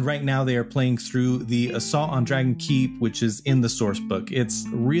chemistry, and right now they are playing through the Assault on Dragon Keep, which is in the source book. It's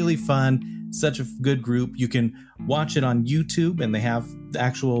really fun, such a good group. You can watch it on YouTube, and they have the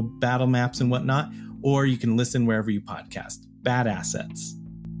actual battle maps and whatnot, or you can listen wherever you podcast. Bad Assets.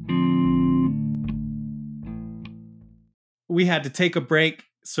 We had to take a break,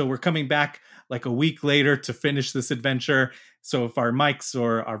 so we're coming back like a week later to finish this adventure. So if our mics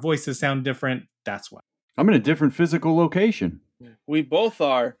or our voices sound different, that's why. I'm in a different physical location. We both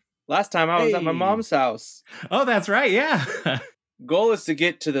are. Last time I was at my mom's house. Oh, that's right, yeah. Goal is to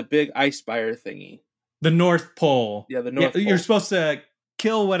get to the big ice spire thingy. The North Pole. Yeah, the North Pole. You're supposed to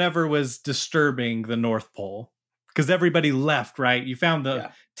kill whatever was disturbing the North Pole. Because everybody left, right? You found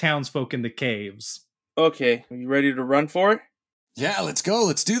the townsfolk in the caves. Okay, are you ready to run for it? Yeah, let's go.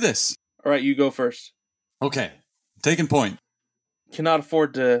 Let's do this. All right, you go first. Okay, taking point. Cannot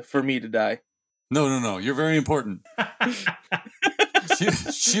afford for me to die. No. You're very important.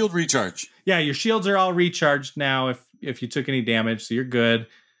 Shield recharge. Yeah, your shields are all recharged now if you took any damage, so you're good.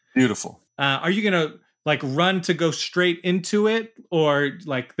 Beautiful. Are you going to run to go straight into it, or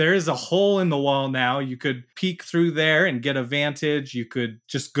there is a hole in the wall now? You could peek through there and get a vantage. You could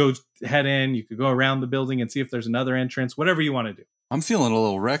just go head in. You could go around the building and see if there's another entrance, whatever you want to do. I'm feeling a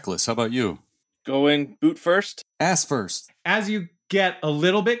little reckless. How about you? Going boot first? Ass first. As you get a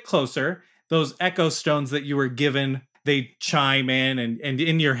little bit closer, those echo stones that you were given, they chime in, and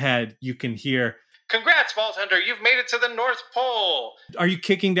in your head you can hear, Congrats, Vault Hunter, you've made it to the North Pole. Are you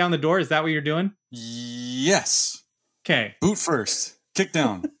kicking down the door? Is that what you're doing? Yes. Okay. Boot first. Kick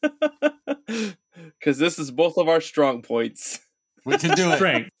down. Because this is both of our strong points. We can do it.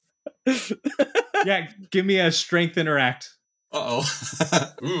 Strength. Yeah, give me a strength interact. Uh-oh.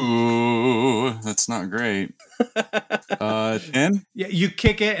 Ooh, that's not great. 10? Yeah, you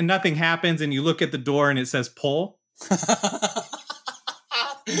kick it and nothing happens, and you look at the door and it says pull.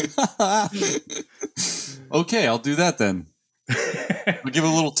 Okay, I'll do that then. We'll give it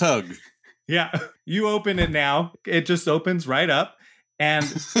a little tug. Yeah, you open it now. It just opens right up, and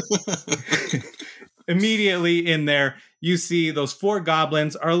immediately in there, you see those 4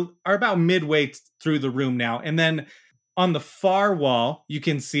 goblins are about midway through the room now, and then on the far wall, you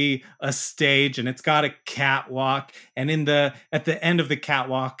can see a stage, and it's got a catwalk, and at the end of the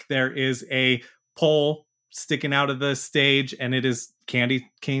catwalk, there is a pole sticking out of the stage, and it is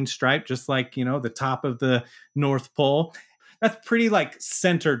candy cane striped, just like, the top of the North Pole. That's pretty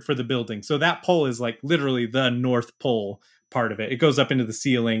centered for the building. So that pole is literally the North Pole part of it. It goes up into the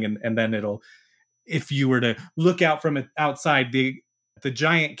ceiling, and then if you were to look out from it outside, the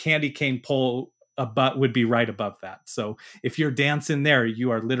giant candy cane pole would be right above that. So if you're dancing there, you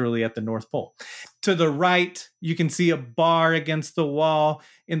are literally at the North Pole. To the right, you can see a bar against the wall.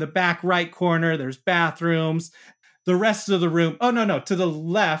 In the back right corner, there's bathrooms. The rest of the room, to the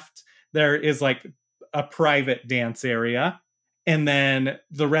left, there is a private dance area. And then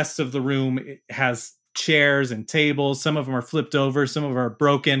the rest of the room has chairs and tables. Some of them are flipped over, some of them are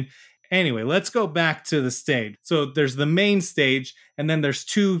broken. Anyway, let's go back to the stage. So there's the main stage, and then there's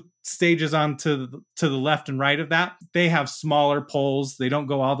 2 stages on to the left and right of that. They have smaller poles. They don't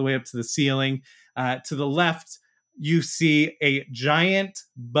go all the way up to the ceiling. To the left, you see a giant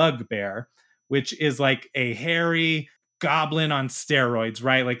bugbear, which is like a hairy goblin on steroids,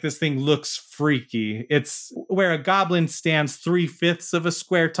 right? Like this thing looks freaky. It's where a goblin stands 3/5 of a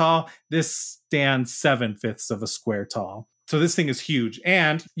square tall. This stands 7/5 of a square tall. So this thing is huge.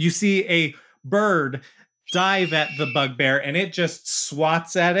 And you see a bird dive at the bugbear and it just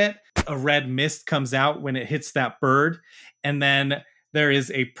swats at it. A red mist comes out when it hits that bird. And then there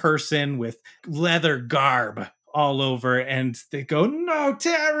is a person with leather garb all over and they go, "No,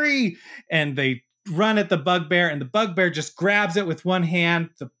 Terry!" And they run at the bugbear and the bugbear just grabs it with one hand.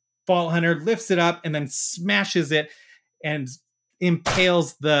 The vault hunter lifts it up and then smashes it and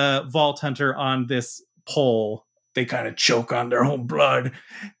impales the vault hunter on this pole. They kind of choke on their own blood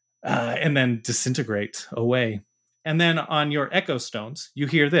and then disintegrate away. And then on your echo stones, you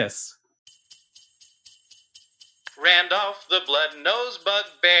hear this. Randolph the blood-nosed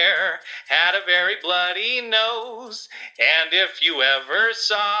bugbear had a very bloody nose, and if you ever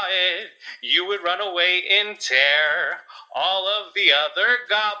saw it, you would run away in terror. All of the other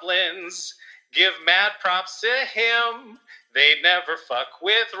goblins give mad props to him. They'd never fuck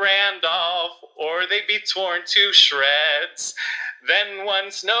with Randolph, or they'd be torn to shreds. Then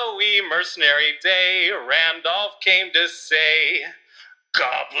one snowy mercenary day, Randolph came to say,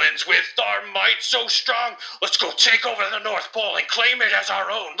 "Goblins with our might so strong, let's go take over the North Pole and claim it as our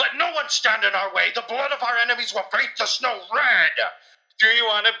own. Let no one stand in our way. The blood of our enemies will paint the snow red." Do you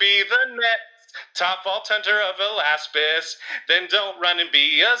want to be the next top vault hunter of Elaspis? Then don't run and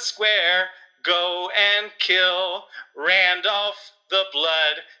be a square. Go and kill Randolph the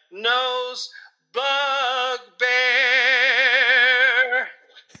blood-nosed bugbear.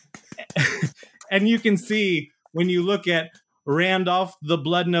 And you can see when you look at Randolph the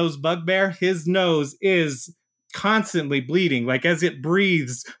blood-nosed bugbear, his nose is constantly bleeding. Like as it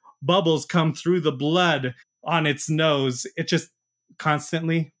breathes, bubbles come through the blood on its nose. It's just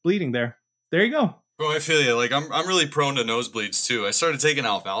constantly bleeding there. There you go. Bro, I feel you. Like I'm really prone to nosebleeds too. I started taking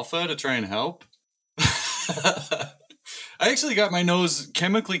alfalfa to try and help. I actually got my nose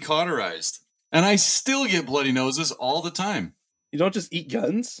chemically cauterized, and I still get bloody noses all the time. You don't just eat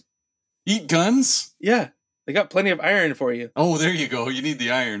guns? Eat guns? Yeah. They got plenty of iron for you. Oh, there you go. You need the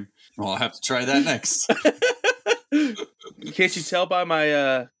iron. Well, I'll have to try that next. Can't you tell by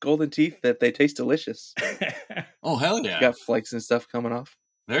my golden teeth that they taste delicious? Oh, hell yeah. Got flakes and stuff coming off.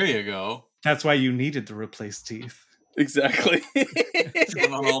 There you go. That's why you needed to replace teeth. Exactly.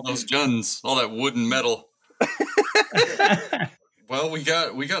 Chewing on all those guns, all that wood and metal. Well, we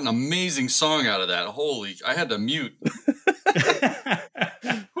got an amazing song out of that. Holy, I had to mute.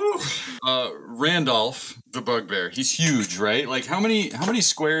 Randolph the bugbear. He's huge, right? Like how many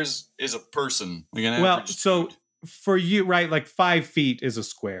squares is a person? Like an Well, average so dude? for you, right, like 5 feet is a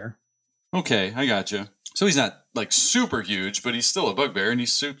square. Okay, I gotcha. So he's not like super huge, but he's still a bugbear, and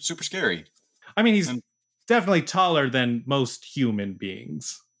he's super scary. I mean, he's definitely taller than most human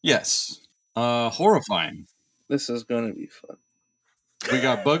beings. Yes, horrifying. This is going to be fun. We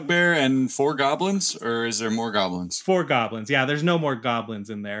got bugbear and 4 goblins, or is there more goblins? 4 goblins. Yeah, there's no more goblins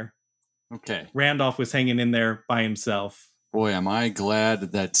in there. Okay. Randolph was hanging in there by himself. Boy, am I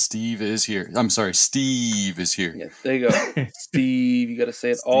glad that Steve is here. I'm sorry, Steve is here. Yeah, there you go. Steve, you got to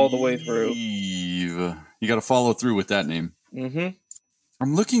say it all the way through. Steve. You got to follow through with that name. Mm-hmm.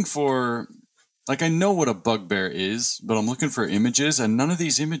 I'm looking for, like, I know what a bugbear is, but I'm looking for images, and none of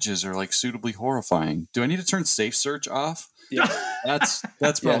these images are, like, suitably horrifying. Do I need to turn safe search off? Yeah. That's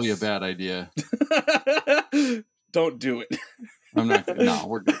probably Yes. a bad idea. Don't do it. I'm not. No,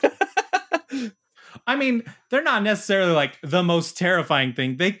 we're good. I mean, they're not necessarily like the most terrifying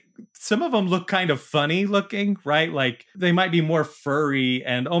thing. Some of them look kind of funny looking, right? Like they might be more furry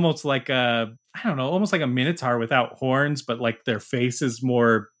and almost like almost like a minotaur without horns, but like their face is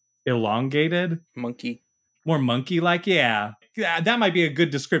more elongated, Monkey. more monkey-like. Yeah, that might be a good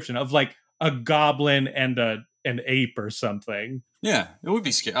description of like a goblin and an ape or something. Yeah, it would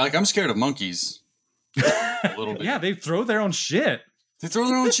be scary. Like, I'm scared of monkeys. A little bit. Yeah, they throw their own shit. They throw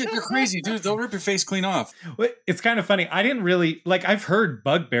their own shit. They're crazy, dude. They'll rip your face clean off. It's kind of funny. I didn't really I've heard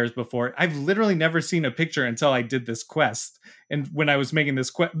bugbears before. I've literally never seen a picture until I did this quest. And when I was making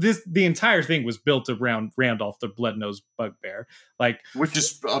this quest, the entire thing was built around Randolph the blood-nosed bugbear. Which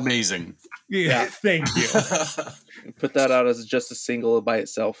is amazing. Yeah. Thank you. Put that out as just a single by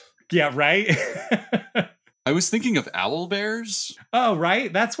itself. Yeah, right. I was thinking of owl bears. Oh,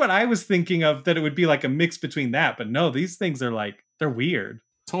 right. That's what I was thinking of. That it would be like a mix between that, but no, these things are they're weird.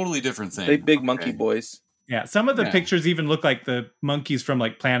 Totally different thing. They big monkey boys. Yeah, some of the pictures even look like the monkeys from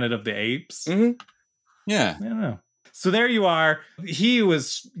like Planet of the Apes. Mm-hmm. Yeah. I don't know. So there you are. He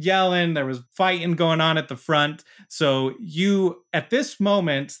was yelling. There was fighting going on at the front. So you, at this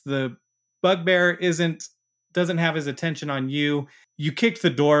moment, the bugbear doesn't have his attention on you. You kicked the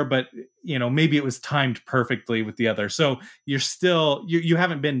door, but maybe it was timed perfectly with the other. So you're still, you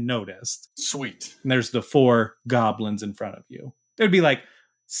haven't been noticed. Sweet. And there's the 4 goblins in front of you. There'd be like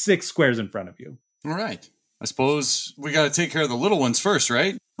 6 squares in front of you. All right. I suppose we got to take care of the little ones first,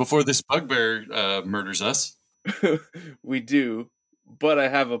 right? Before this bugbear murders us. We do, but I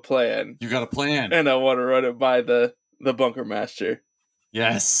have a plan. You got a plan. And I want to run it by the bunker master.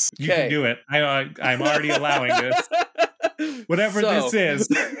 Yes. You can do it. I'm already allowing this. Whatever this is.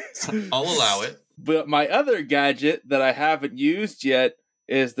 I'll allow it. But my other gadget that I haven't used yet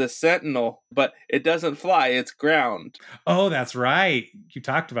is the Sentinel, but it doesn't fly, it's ground. Oh, that's right. You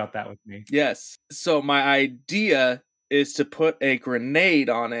talked about that with me. Yes. So my idea is to put a grenade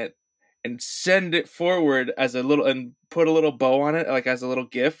on it and send it forward and put a little bow on it, like as a little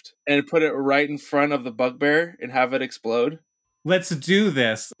gift, and put it right in front of the bugbear and have it explode. Let's do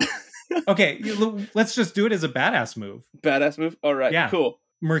this. Okay, let's just do it as a badass move. Badass move? All right, yeah. Cool.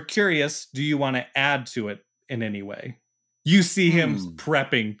 Mercurius, do you want to add to it in any way? You see him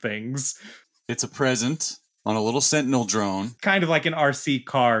prepping things. It's a present on a little Sentinel drone. Kind of like an RC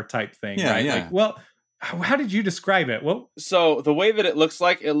car type thing, right? Yeah. Like, well, how did you describe it? Well, so the way that it looks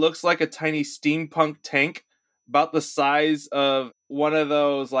like a tiny steampunk tank about the size of one of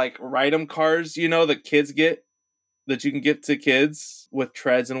those like ride-em cars, that kids get, that you can get to kids with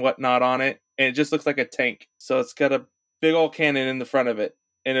treads and whatnot on it. And it just looks like a tank. So it's got a big old cannon in the front of it.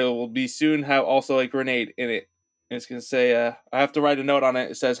 And it will be soon have also a grenade in it. And it's going to say, I have to write a note on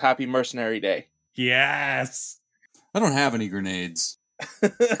it. It says, Happy Mercenary Day. Yes. I don't have any grenades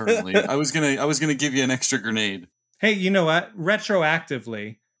currently. I was gonna give you an extra grenade. Hey, you know what?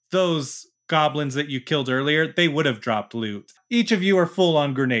 Retroactively, those goblins that you killed earlier, they would have dropped loot. Each of you are full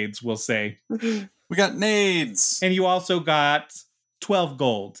on grenades, we'll say. We got nades. And you also got 12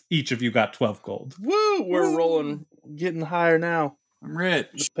 gold. Each of you got 12 gold. Woo! We're rolling, getting higher now. I'm rich.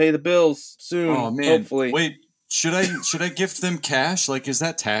 Let's pay the bills soon. Oh man! Hopefully. Wait, should I gift them cash? Like, is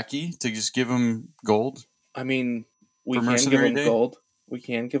that tacky to just give them gold? I mean, we can give them gold. We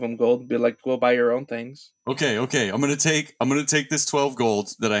can give them gold. Be like, go buy your own things. Okay. I'm gonna take this 12 gold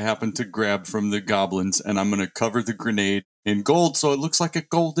that I happened to grab from the goblins, and I'm gonna cover the grenade in gold so it looks like a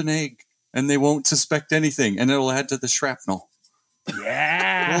golden egg, and they won't suspect anything, and it'll add to the shrapnel.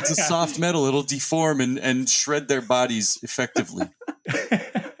 Yeah. Well, it's a soft metal. It'll deform and shred their bodies effectively.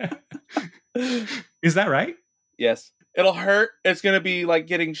 Is that right? Yes. It'll hurt. It's going to be like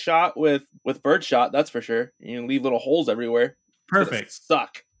getting shot with birdshot, that's for sure. You can leave little holes everywhere. Perfect.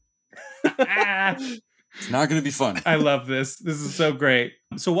 Suck. It's not going to be fun. I love this. This is so great.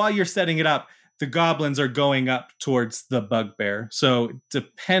 So while you're setting it up, the goblins are going up towards the bugbear. So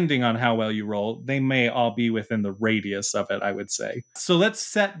depending on how well you roll, they may all be within the radius of it, I would say. So let's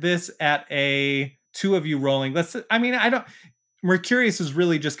set this at a 2 of you rolling. Mercurius is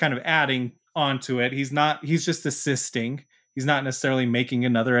really just kind of adding onto it. He's just assisting. He's not necessarily making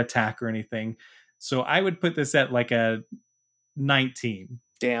another attack or anything. So I would put this at like a 19.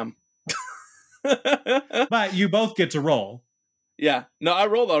 Damn. But you both get to roll. Yeah. No, I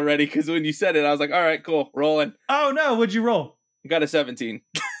rolled already because when you said it, I was like, all right, cool, rolling. Oh, no. What'd you roll? I got a 17.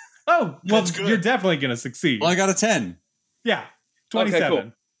 Oh, well, you're definitely going to succeed. Well, I got a 10. Yeah. 27. Okay,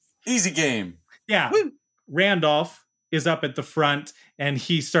 cool. Easy game. Yeah. Woo. Randolph is up at the front, and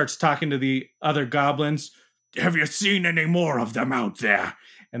he starts talking to the other goblins. Have you seen any more of them out there?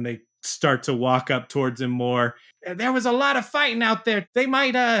 And they start to walk up towards him more. There was a lot of fighting out there. They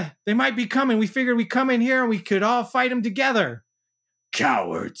might be coming. We figured we'd come in here and we could all fight them together.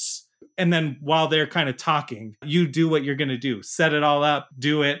 Cowards. And then while they're kind of talking, you do what you're going to do. Set it all up,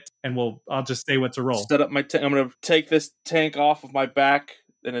 do it, and I'll just say what to roll. Set up my tank. I'm going to take this tank off of my back,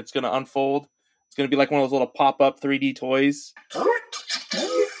 and it's going to unfold. It's going to be like one of those little pop-up 3D toys. And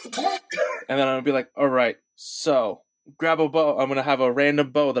then I'm going to be like, all right, so grab a bow. I'm going to have a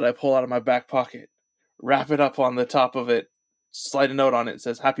random bow that I pull out of my back pocket. Wrap it up on the top of it. Slide a note on it. It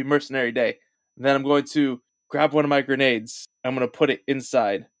says, Happy Mercenary Day. And then I'm going to grab one of my grenades. I'm going to put it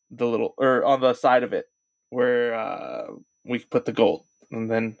inside on the side of it where we put the gold. And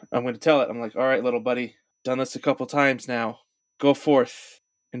then I'm going to tell it. I'm like, all right, little buddy, done this a couple times now. Go forth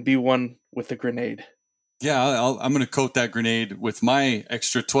and be one with the grenade. Yeah, I'm going to coat that grenade with my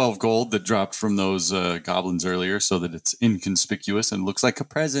extra 12 gold that dropped from those goblins earlier so that it's inconspicuous and looks like a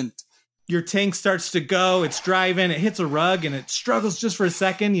present. Your tank starts to go, it's driving, it hits a rug, and it struggles just for a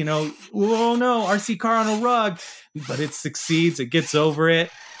second, oh no, RC car on a rug. But it succeeds, it gets over it.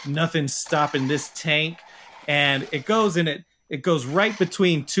 Nothing's stopping this tank. and it goes right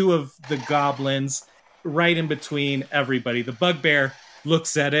between two of the goblins, right in between everybody. The bugbear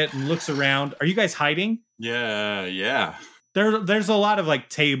looks at it and looks around. Are you guys hiding? Yeah. There's a lot of like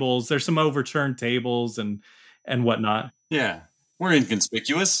tables. There's some overturned tables and whatnot. Yeah. We're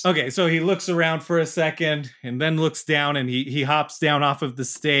inconspicuous. Okay, so he looks around for a second and then looks down, and he hops down off of the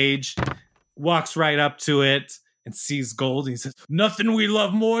stage, walks right up to it and sees gold. And he says, "Nothing we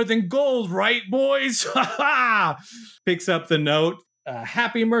love more than gold, right, boys?" Ha ha! Picks up the note.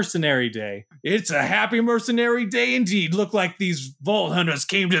 Happy Mercenary Day. It's a happy Mercenary Day indeed. Look like these vault hunters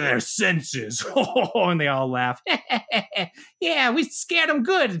came to their senses. And they all laugh. Yeah, we scared them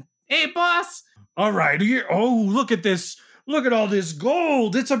good. Hey, boss? All right. Oh, look at this. Look at all this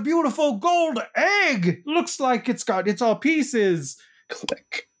gold. It's a beautiful gold egg. Looks like it's all pieces.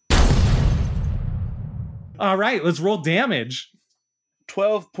 Click. All right, let's roll damage.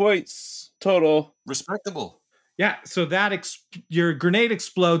 12 points total. Respectable. Yeah, so that your grenade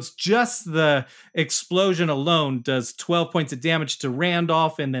explodes. Just the explosion alone does 12 points of damage to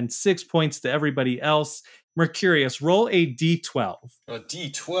Randolph and then 6 points to everybody else. Mercurius, roll a d12. A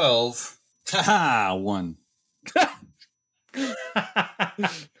D12. Haha, 1.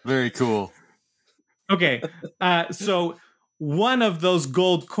 Very cool. Okay, so one of those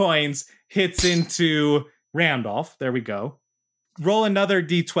gold coins hits into Randolph. There we go. Roll another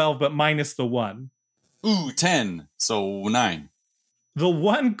d12, but minus the 1. Ooh, 10. So 9. The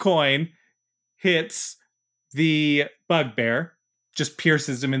one coin hits the bugbear, just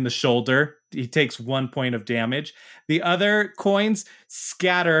pierces him in the shoulder. He takes 1 point of damage. The other coins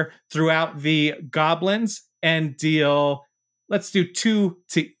scatter throughout the goblins and deal, let's do 2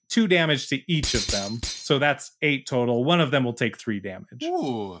 damage to each of them. So that's 8 total. One of them will take 3 damage.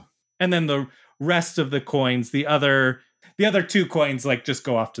 Ooh. And then the rest of the coins, the other 2 coins, like just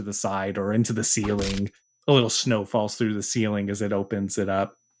go off to the side or into the ceiling. A little snow falls through the ceiling as it opens it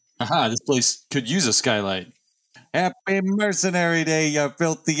up. Haha, this place could use a skylight. Happy Mercenary Day, you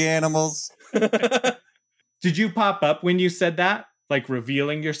filthy animals. Did you pop up when you said that? Like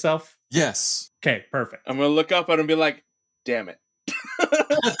revealing yourself? Yes. Okay, perfect. I'm going to look up at him and be like, damn it.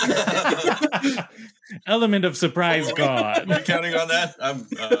 Element of surprise gone. Am I counting on that?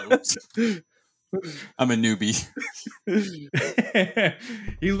 I'm a newbie.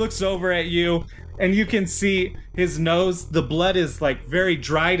 He looks over at you, and you can see his nose. The blood is like very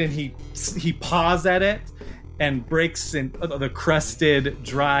dried, and he paws at it and breaks in the crusted,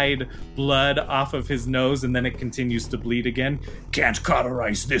 dried blood off of his nose, and then it continues to bleed again. Can't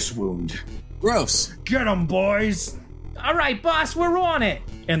cauterize this wound. Gross. Get 'em, boys. All right, boss, we're on it.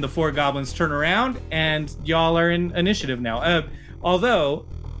 And the 4 goblins turn around, and y'all are in initiative now. Although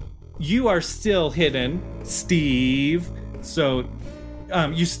you are still hidden, Steve. So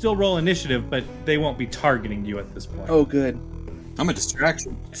you still roll initiative, but they won't be targeting you at this point. Oh, good. I'm a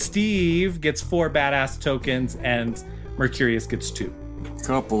distraction. Steve gets 4 badass tokens, and Mercurius gets 2.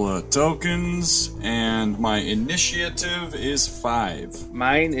 Couple of tokens, and my initiative is 5.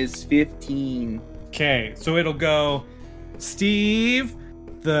 Mine is 15. Okay, so it'll go Steve,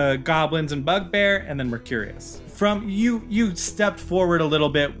 the goblins and bugbear, and then Mercurius. From you stepped forward a little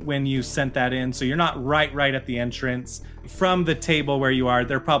bit when you sent that in, so you're not right at the entrance. From the table where you are,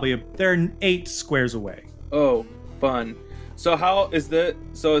 they're 8 squares away. Oh, fun. So is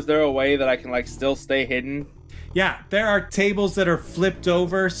there a way that I can like still stay hidden? Yeah, there are tables that are flipped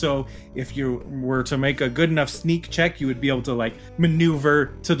over, so if you were to make a good enough sneak check, you would be able to like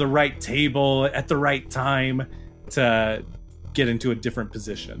maneuver to the right table at the right time to get into a different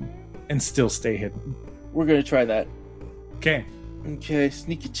position and still stay hidden. We're gonna try that. Okay. Okay,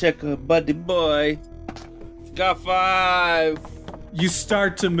 sneaky check, buddy boy. Got 5. You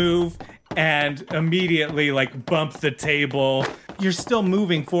start to move and immediately like bump the table. You're still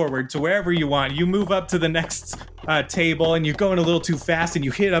moving forward to wherever you want. You move up to the next table, and you're going a little too fast, and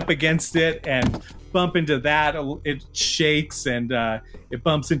you hit up against it and bump into that. It shakes, and it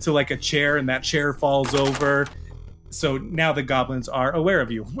bumps into like a chair, and that chair falls over. So now the goblins are aware of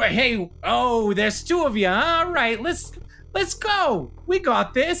you. Hey, oh, there's 2 of you. All right, let's go. We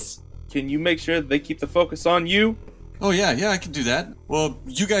got this. Can you make sure that they keep the focus on you? Oh, yeah, I can do that. Well,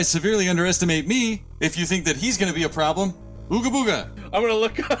 you guys severely underestimate me if you think that he's going to be a problem. Ooga booga. I'm gonna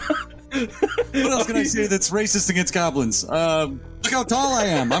look up. What else can I say that's racist against goblins? Look how tall I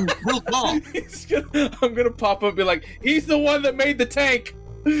am. I'm real tall. I'm gonna pop up and be like, he's the one that made the tank.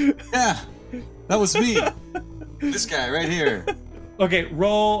 Yeah, that was me. This guy right here. Okay,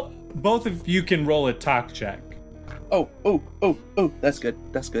 roll. Both of you can roll a talk check. Oh, that's good.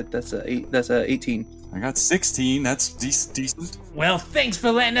 That's a 18. I got 16. That's decent. Well, thanks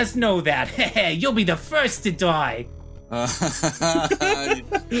for letting us know that. You'll be the first to die.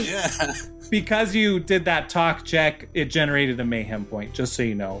 Yeah. Because you did that talk check, it generated a mayhem point, just so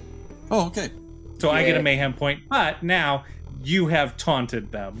you know. Oh, okay. So I get a mayhem point, but now you have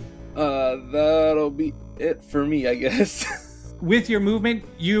taunted them. That'll be it for me, I guess. With your movement,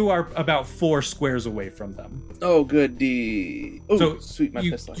 you are about 4 squares away from them. Oh, good. Oh, So sweet, my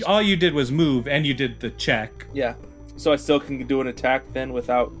pistol. all you did was move, and you did the check. Yeah. So I still can do an attack then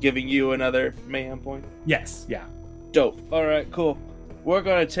without giving you another mayhem point? Yes, yeah. Dope. All right, cool. We're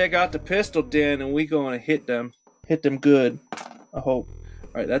going to take out the pistol den, and we're going to hit them. Hit them good, I hope. All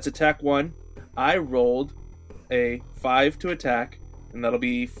right, that's attack 1. I rolled a 5 to attack, and that'll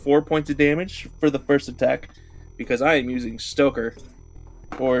be 4 points of damage for the first attack, because I am using Stoker.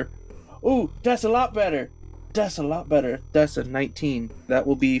 That's a lot better. That's a 19. That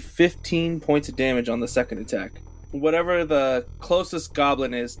will be 15 points of damage on the second attack. Whatever the closest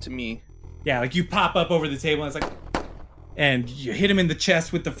goblin is to me. Yeah, like you pop up over the table, and it's like... And you hit him in the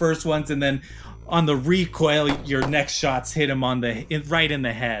chest with the first ones, and then on the recoil, your next shots hit him right in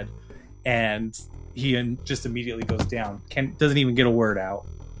the head. And he just immediately goes down. Doesn't even get a word out.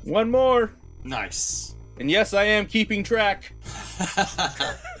 One more. Nice. And yes, I am keeping track.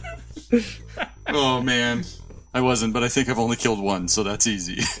 Oh, man. I wasn't, but I think I've only killed one, so that's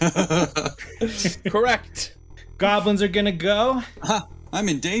easy. Correct. Goblins are gonna go. I'm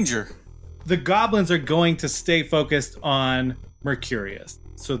in danger. The goblins are going to stay focused on Mercurius.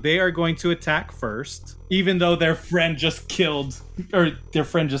 So they are going to attack first, even though their friend just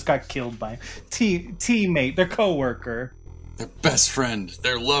got killed by teammate, their coworker. Their best friend,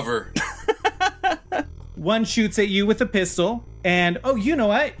 their lover. One shoots at you with a pistol, and you know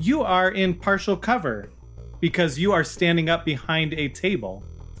what? You are in partial cover because you are standing up behind a table.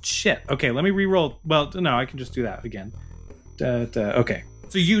 Shit. Okay, let me re-roll. Well, no, I can just do that again. Okay.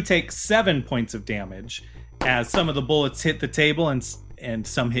 So you take 7 points of damage as some of the bullets hit the table and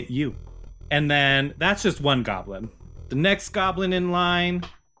some hit you. And then that's just one goblin. The next goblin in line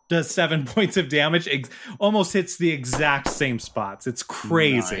does 7 points of damage. Almost hits the exact same spots. It's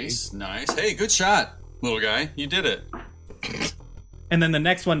crazy. Nice. Hey, good shot, little guy. You did it. And then the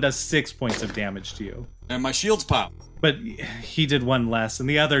next one does 6 points of damage to you. And my shields pop. But he did one less. And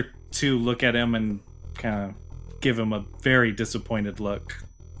the other two look at him and kind of give him a very disappointed look.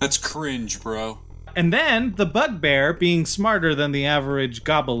 That's cringe, bro. And then the bugbear, being smarter than the average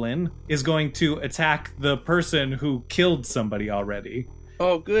goblin, is going to attack the person who killed somebody already.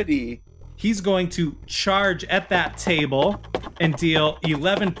 Oh, goody. He's going to charge at that table and deal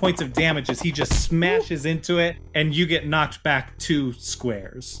 11 points of damage as he just smashes into it, and you get knocked back 2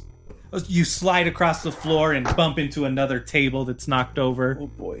 squares. You slide across the floor and bump into another table that's knocked over. Oh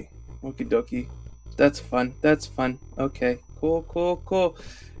boy. Okie dokie. That's fun. Okay. Cool.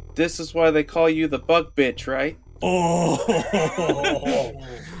 This is why they call you the bug bitch, right? Oh,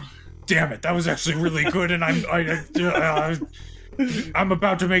 damn it! That was actually really good, and I'm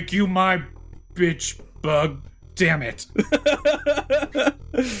about to make you my bitch bug. Damn it!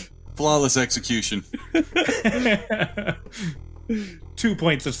 Flawless execution. 2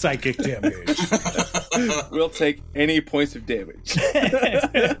 points of psychic damage. We'll take any points of damage.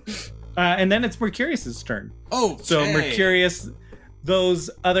 And then it's Mercurius's turn. Oh, so Mercurius. Those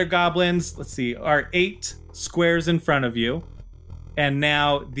other goblins, let's see, are 8 squares in front of you. And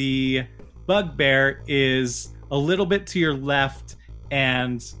now the bugbear is a little bit to your left.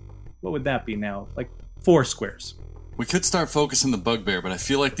 And what would that be now? Like 4 squares. We could start focusing the bugbear, but I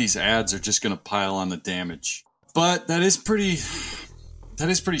feel like these ads are just going to pile on the damage. But that is pretty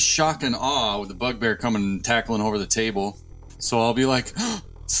shock and awe with the bugbear coming and tackling over the table. So I'll be like,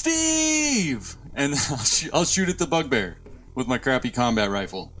 Steve! And I'll shoot at the bugbear with my crappy combat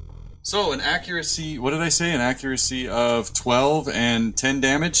rifle. So an accuracy, what did I say? An accuracy of 12 and 10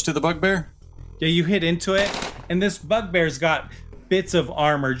 damage to the bugbear? Yeah, you hit into it, and this bugbear's got bits of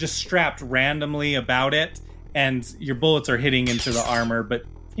armor just strapped randomly about it, and your bullets are hitting into the armor, but,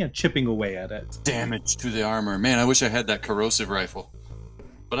 chipping away at it. Damage to the armor. Man, I wish I had that corrosive rifle.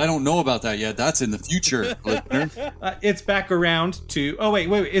 But I don't know about that yet. That's in the future, listener. It's back around to... Oh, wait.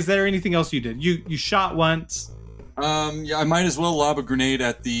 Is there anything else you did? You shot once... Yeah, I might as well lob a grenade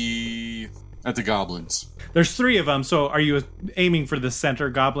at the goblins. There's 3 of them, so are you aiming for the center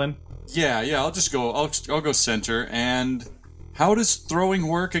goblin? Yeah, I'll just go. I'll go center. And how does throwing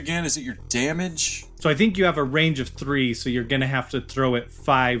work again? Is it your damage? So I think you have a range of 3, so you're gonna have to throw it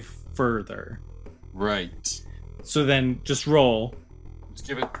 5 further. Right. So then just roll. Let's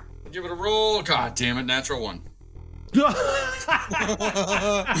give it a roll. God damn it, natural 1.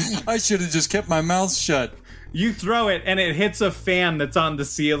 I should have just kept my mouth shut. You throw it, and it hits a fan that's on the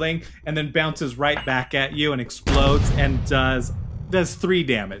ceiling, and then bounces right back at you and explodes and does 3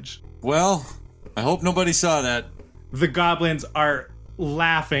 damage. Well, I hope nobody saw that. The goblins are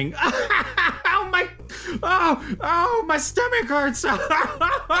laughing. Oh, my stomach hurts.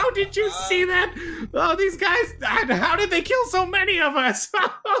 Oh, did you see that? Oh, these guys, how did they kill so many of us? I'm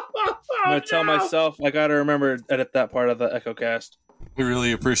going to tell myself I got to remember to edit that part of the Echo Cast. We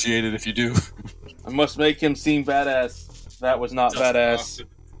really appreciate it if you do. I must make him seem badass. That was not badass.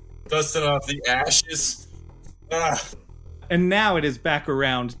 Dusting off the ashes. And now it is back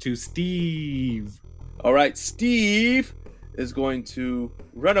around to Steve. All right, Steve is going to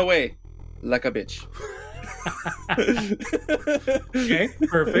run away like a bitch. Okay,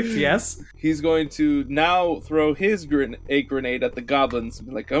 perfect, yes. He's going to now throw his grenade at the goblins.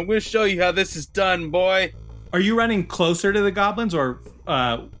 Be like, I'm going to show you how this is done, boy. Are you running closer to the goblins, or...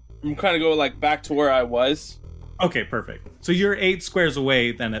 I'm kind of going like back to where I was. Okay, perfect. So you're 8 squares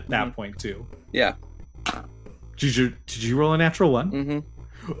away then at that point, too. Yeah. Did you roll a natural 1? Mm-hmm.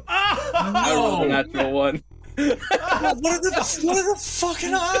 Oh! I rolled a natural 1. What are the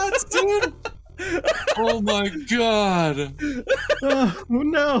fucking odds, dude? Oh my god. Oh,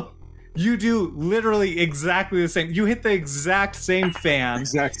 no. You do literally exactly the same. You hit the exact same fan.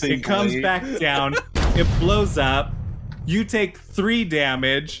 Exact same It comes blade. back down. It blows up. You take 3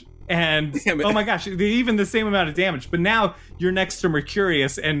 damage. And, oh my gosh, even the same amount of damage. But now you're next to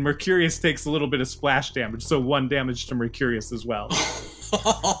Mercurius, and Mercurius takes a little bit of splash damage. So 1 damage to Mercurius as well.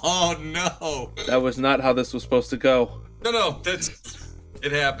 Oh, no. That was not how this was supposed to go. No,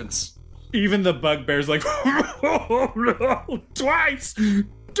 it happens. Even the bugbear's like, oh no, twice!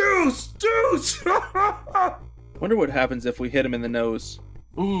 Deuce! Wonder what happens if we hit him in the nose.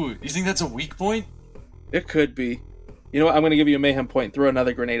 Ooh, you think that's a weak point? It could be. You know what? I'm going to give you a mayhem point. Throw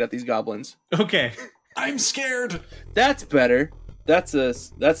another grenade at these goblins. Okay. I'm scared. That's better. That's a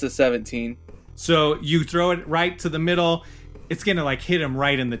 17. So you throw it right to the middle. It's going to like hit him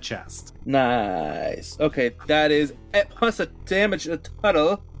right in the chest. Nice. Okay, that is 8 plus a damage a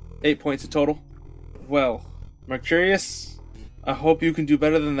total. 8 points a total. Well, Mercurius, I hope you can do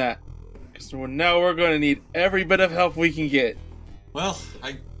better than that. Because now we're going to need every bit of help we can get. Well,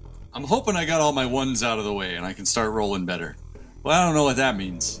 I'm hoping I got all my 1s out of the way and I can start rolling better. Well, I don't know what that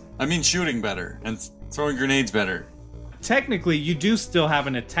means. I mean shooting better and throwing grenades better. Technically, you do still have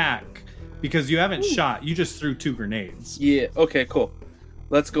an attack because you haven't shot. You just threw 2 grenades. Yeah, okay, cool.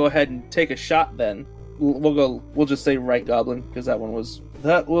 Let's go ahead and take a shot then. We'll just say right goblin because that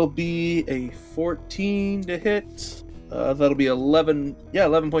will be a 14 to hit. That'll be 11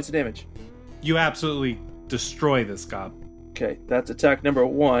 points of damage. You absolutely destroy this goblin. Okay, that's attack number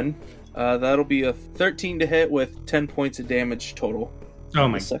 1. That'll be a 13 to hit with 10 points of damage total. Oh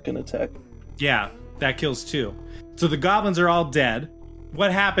my. The second attack. Yeah, that kills 2. So the goblins are all dead.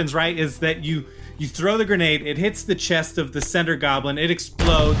 What happens, right, is that you throw the grenade, it hits the chest of the center goblin, it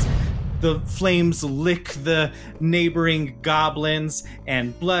explodes, the flames lick the neighboring goblins,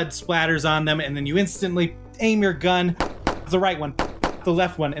 and blood splatters on them, and then you instantly aim your gun, the right one, the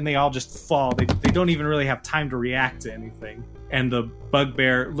left one, and they all just fall. They don't even really have time to react to anything. And the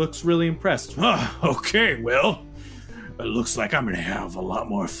bugbear looks really impressed. Oh, okay, well, it looks like I'm going to have a lot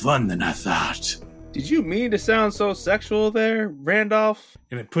more fun than I thought. Did you mean to sound so sexual there, Randolph?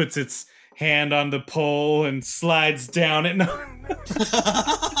 And it puts its hand on the pole and slides down it. No,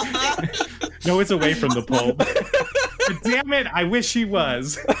 it's away from the pole. But damn it, I wish he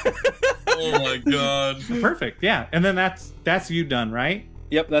was. Oh my god. Perfect, yeah. And then that's you done, right?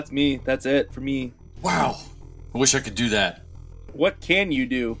 Yep, that's me. That's it for me. Wow. I wish I could do that. What can you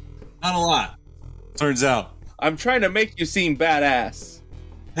do? Not a lot. Turns out. I'm trying to make you seem badass.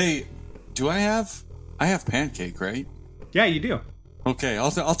 Hey, do I have pancake, right? Yeah, you do. Okay,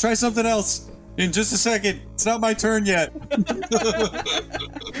 I'll try something else in just a second. It's not my turn yet.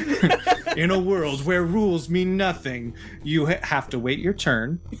 In a world where rules mean nothing, you have to wait your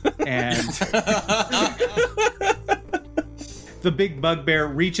turn. And the big bugbear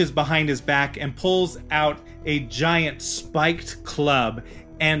reaches behind his back and pulls out a giant spiked club.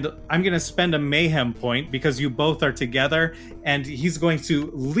 And I'm going to spend a mayhem point because you both are together. And he's going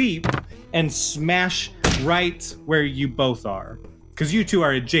to leap and smash right where you both are. Because you two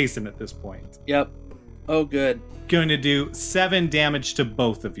are adjacent at this point. Yep. Oh, good. Going to do 7 damage to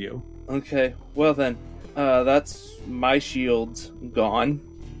both of you. Okay, well then. That's my shield gone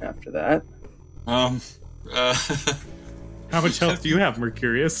after that. How much health do you have,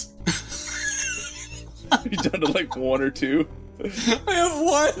 Mercurius? You down to like 1 or 2? I have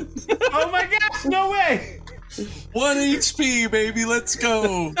 1. Oh my gosh, no way! 1 HP, baby. Let's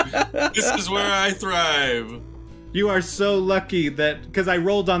go. This is where I thrive. You are so lucky that because I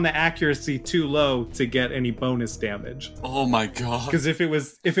rolled on the accuracy too low to get any bonus damage. Oh my god. Because if it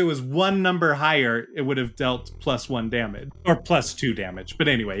was one number higher, it would have dealt +1 damage or +2 damage. But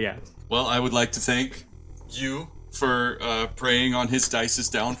anyway, yeah. Well, I would like to thank you for preying on his dice's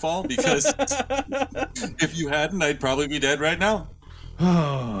downfall, because if you hadn't, I'd probably be dead right now.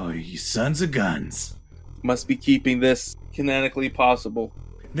 Oh, you sons of guns. Must be keeping this canonically possible.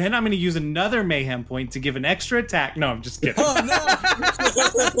 Then I'm going to use another mayhem point to give an extra attack. No, I'm just kidding. Oh no!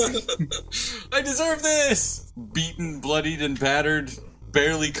 I deserve this! Beaten, bloodied, and battered,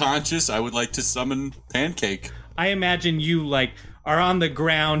 barely conscious, I would like to summon Pancake. I imagine you are on the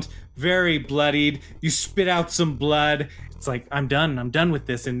ground, very bloodied. You spit out some blood. It's like, I'm done with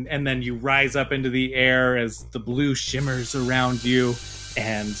this. And then you rise up into the air as the blue shimmers around you,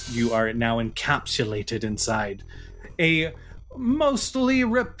 and you are now encapsulated inside a mostly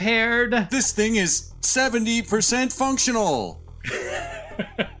repaired... This thing is 70% functional.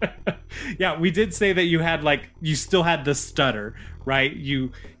 Yeah, we did say that you had you still had the stutter, right?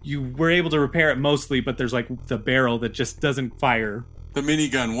 You were able to repair it mostly, but there's the barrel that just doesn't fire. The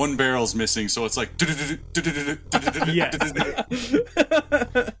minigun, one barrel's missing, so it's like... Yes.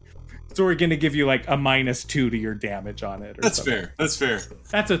 So we're gonna give you a -2 to your damage on it. That's fair. That's fair.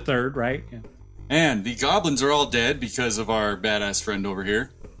 That's a third, right? Yeah. And the goblins are all dead because of our badass friend over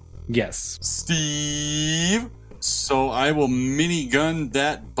here. Yes. Steve. So I will minigun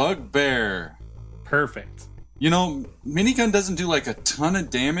that bugbear. Perfect. You know, minigun doesn't do a ton of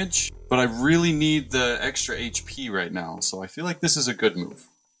damage, but I really need the extra HP right now. So I feel like this is a good move.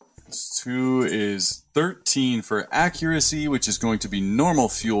 This 2 is 13 for accuracy, which is going to be normal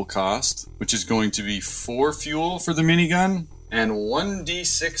fuel cost, which is going to be 4 fuel for the minigun. And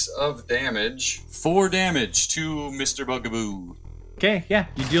 1d6 of damage. 4 damage to Mr. Bugaboo. Okay, yeah.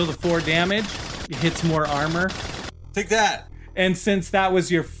 You deal the 4 damage. It hits more armor. Take that. And since that was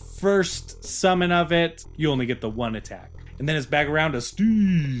your first summon of it, you only get the 1 attack. And then it's back around to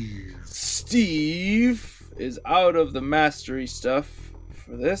Steve. Steve is out of the mastery stuff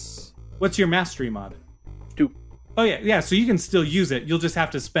for this. What's your mastery mod? 2. Oh, yeah. So you can still use it. You'll just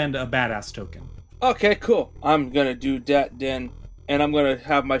have to spend a badass token. Okay, cool. I'm gonna do that then, and I'm gonna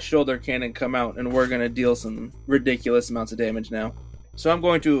have my shoulder cannon come out, and we're gonna deal some ridiculous amounts of damage now. So I'm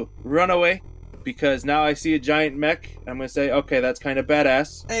going to run away, because now I see a giant mech. I'm gonna say, okay, that's kind of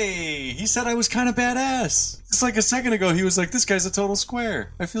badass. Hey, he said I was kind of badass. Just a second ago, he was like, this guy's a total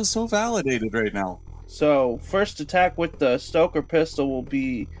square. I feel so validated right now. So first attack with the Stoker pistol will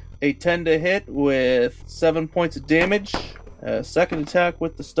be a 10 to hit with 7 points of damage. Second attack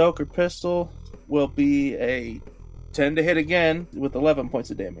with the Stoker pistol will be a 10 to hit again with 11 points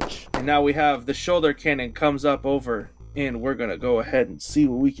of damage. And now we have the shoulder cannon comes up over, and we're gonna go ahead and see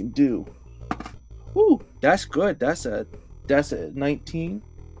what we can do. Ooh, that's good. That's a 19.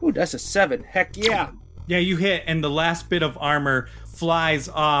 Ooh, that's a 7. Heck yeah. Yeah, you hit, and the last bit of armor flies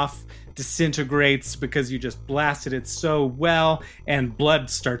off, disintegrates because you just blasted it so well, and blood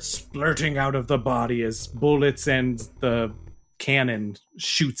starts splurting out of the body as bullets and the cannon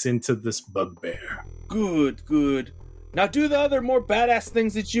shoots into this bugbear. Good. Now do the other more badass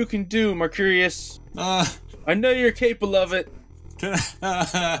things that you can do, Mercurius. I know you're capable of it. Can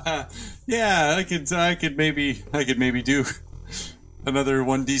I, yeah, I could maybe do another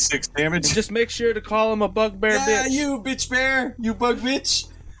 1d6 damage. And just make sure to call him a bugbear bitch. Yeah, you bitch bear, you bug bitch.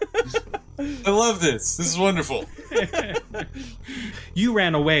 I love this. This is wonderful. You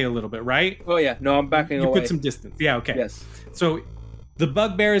ran away a little bit, right? Oh yeah, no, I'm backing away. You put some distance. Yeah, okay. Yes. So the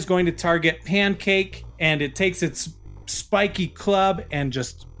bugbear is going to target Pancake, and it takes its spiky club and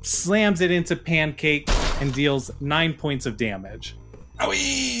just slams it into Pancake and deals 9 points of damage.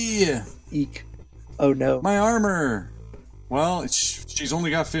 Owie! Eek. Oh no. My armor. Well, she's only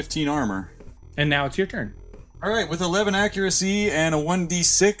got 15 armor. And now it's your turn. All right, with 11 accuracy and a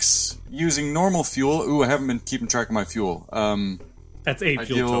 1d6 using normal fuel. Ooh, I haven't been keeping track of my fuel. That's 8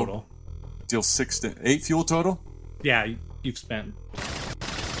 fuel total. Deal 8 fuel total? Yeah, you've spent.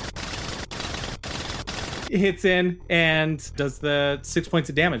 It hits in and does the 6 points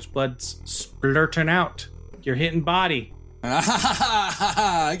of damage. Blood's splurting out. You're hitting body.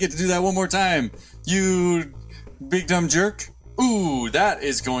 I get to do that one more time. You big dumb jerk. Ooh, that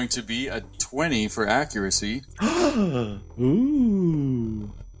is going to be a 20 for accuracy. Ooh,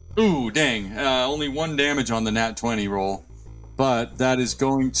 dang. Only 1 damage on the nat 20 roll. But that is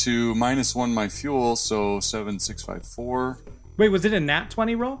going to -1 my fuel, so 7, 6, 5, 4. Wait, was it a nat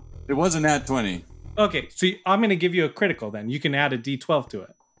 20 roll? It was a nat 20. Okay, so I'm going to give you a critical then. You can add a d12 to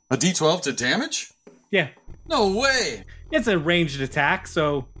it. A d12 to damage? Yeah. No way. It's a ranged attack,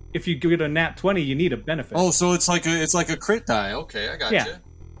 so if you get a nat 20, you need a benefit. Oh, so it's like a crit die. Okay, I got Yeah. you.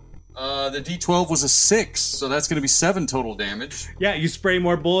 The D12 was a 6, so that's going to be 7 total damage. Yeah, you spray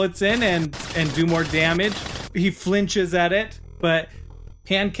more bullets in and do more damage. He flinches at it, but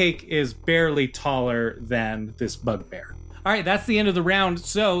Pancake is barely taller than this bugbear. All right, that's the end of the round.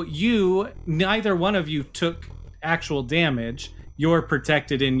 So neither one of you took actual damage. You're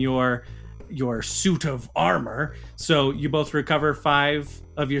protected in your suit of armor, so you both recover 5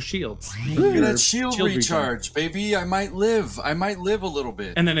 of your shields. Look at that shield regen. recharge, baby. I might live a little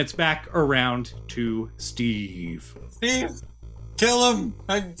bit. And then it's back around to Steve. Steve, kill him.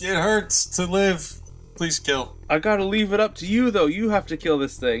 It hurts to live. Please kill. I gotta leave it up to you, though. You have to kill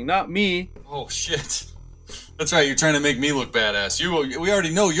this thing, not me. Oh, shit. That's right, you're trying to make me look badass. We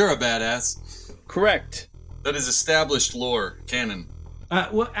already know you're a badass. Correct. That is established lore, canon.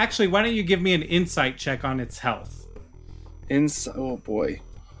 Well, actually, why don't you give me an insight check on its health? Oh, boy.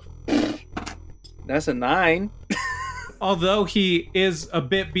 That's a 9. Although he is a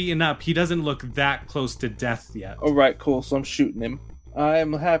bit beaten up, he doesn't look that close to death yet. All right, cool. So I'm shooting him.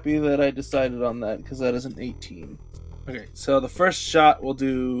 I'm happy that I decided on that because that is an 18. Okay, so the first shot will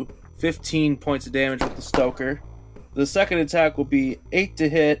do 15 points of damage with the Stoker. The second attack will be 8 to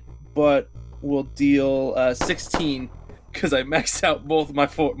hit, but will deal 16 because I maxed out both my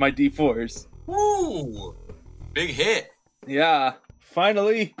D4s. Woo! Big hit. Yeah,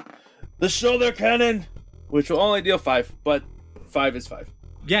 finally, the shoulder cannon, which will only deal 5, but 5 is 5.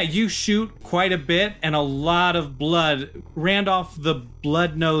 Yeah, you shoot quite a bit and a lot of blood. Randolph, the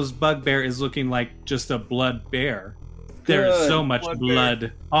blood-nosed bugbear, is looking like just a blood bear. There is so much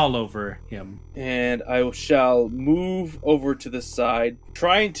blood all over him. And I shall move over to the side,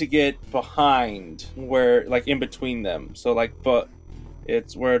 trying to get behind where, like, in between them. So, like, but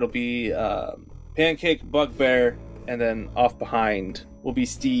it's where it'll be Pancake, Bugbear, and then off behind will be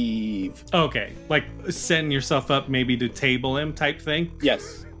Steve. Okay, like setting yourself up maybe to table him type thing?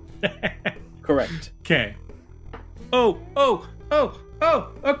 Yes. Correct. Okay. Oh,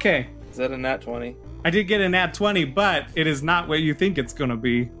 okay. Is that a nat 20? I did get a nat 20, but it is not what you think it's gonna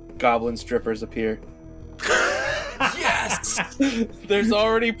be. Goblin strippers appear. Yes! There's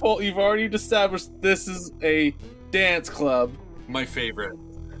already you've already established this is a dance club. My favorite.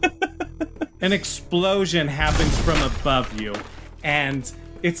 An explosion happens from above you, and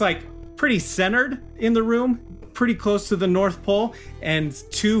it's like pretty centered in the room, pretty close to the North Pole, and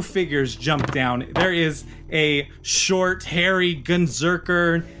 2 figures jump down. There is a short, hairy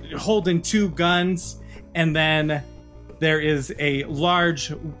gunzerker holding 2 guns, and then there is a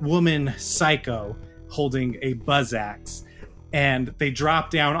large woman psycho holding a buzz axe, and they drop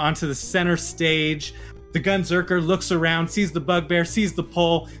down onto the center stage. The gunzerker looks around, sees the bugbear, sees the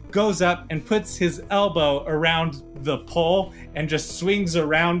pole, goes up and puts his elbow around the pole and just swings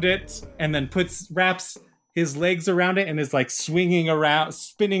around it, and then wraps his legs around it and is like swinging around,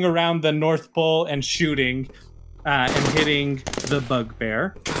 spinning around the North Pole and shooting and hitting the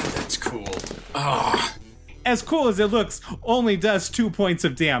bugbear. That's cool. Ah. As cool as it looks, only does 2 points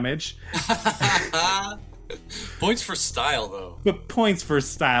of damage. Points for style, though. But points for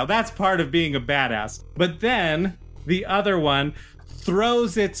style. That's part of being a badass. But then the other one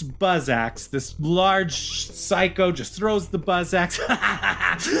throws its buzz axe. This large psycho just throws the buzz axe.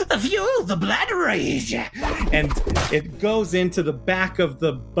 Fuel the blood rage. And it goes into the back of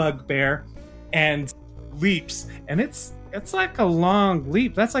the bugbear and leaps. And it's like a long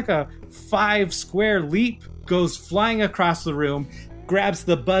leap. That's like a 5 square leap. Goes flying across the room, grabs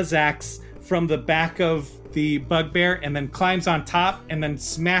the buzz axe from the back of the bugbear, and then climbs on top and then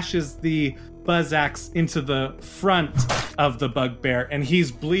smashes the buzz axe into the front of the bugbear, and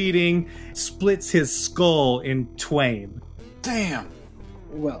he's bleeding, splits his skull in twain. Damn.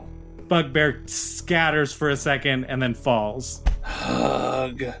 Well, Bugbear scatters for a second and then falls.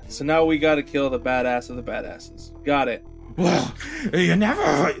 Hug. So now we gotta kill the badass of the badasses. Got it. Well, you never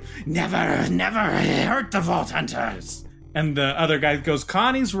hurt the Vault Hunters. And the other guy goes,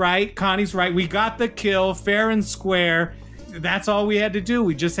 Connie's right. We got the kill, fair and square. That's all we had to do.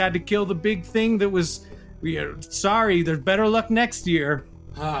 We just had to kill the big thing that was... Sorry, there's better luck next year.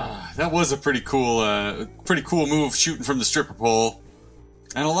 That was a pretty cool move, shooting from the stripper pole.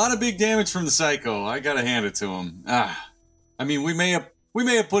 And a lot of big damage from the psycho. I gotta hand it to him. I mean, we may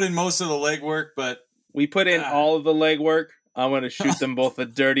have put in most of the legwork, but... We put in all of the legwork. I'm going to shoot them both the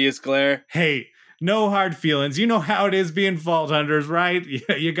dirtiest glare. Hey, no hard feelings. You know how it is being Vault Hunters, right?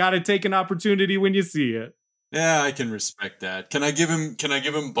 You got to take an opportunity when you see it. Yeah, I can respect that. Can I give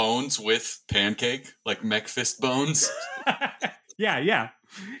him bones with Pancake? Like mech fist bones? Yeah.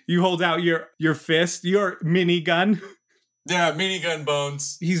 You hold out your fist, your minigun. Yeah, minigun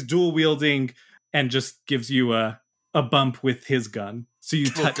bones. He's dual wielding and just gives you a bump with his gun. So you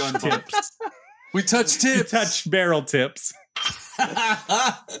touch gun bump. tips. We touch You tips. touch barrel tips.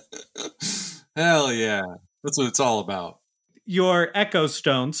 Hell yeah. That's what it's all about. Your echo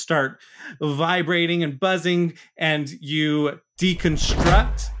stones start vibrating and buzzing, and you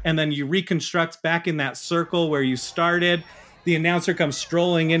deconstruct, and then you reconstruct back in that circle where you started. The announcer comes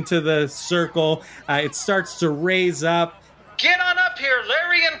strolling into the circle. It starts to raise up. Get on up here,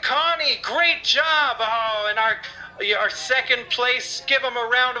 Larry and Connie. Great job. Oh, and our second place, give them a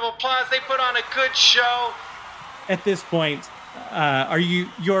round of applause. They put on a good show. At this point,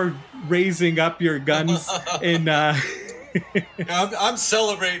 you're raising up your guns in I'm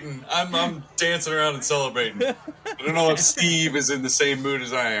celebrating. I'm dancing around and celebrating. I don't know if Steve is in the same mood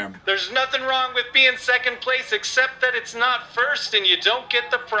as I am. There's nothing wrong with being second place except that it's not first and you don't get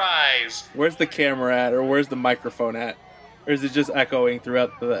the prize. Where's the camera at, or where's the microphone at? Or is it just echoing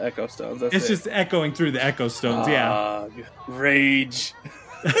throughout the echo stones? That's It's it. just echoing through the echo stones, yeah. Rage.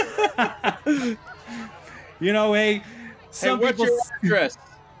 You know, hey, Hey, some what's people... your address?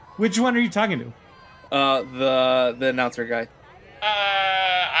 Which one are you talking to? The announcer guy.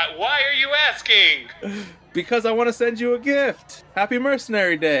 Why are you asking? Because I want to send you a gift. Happy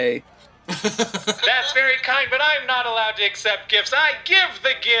Mercenary Day. That's very kind, but I'm not allowed to accept gifts. I give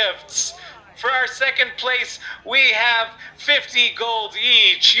the gifts. For our second place, we have 50 gold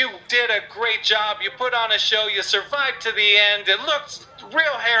each. You did a great job. You put on a show. You survived to the end. It looked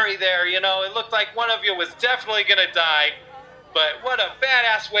real hairy there, you know. It looked like one of you was definitely going to die. But what a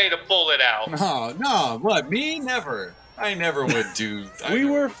badass way to pull it out. No, what? Me? Never. I never would do. We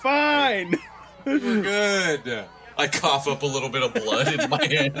were fine. We were good. I cough up a little bit of blood in my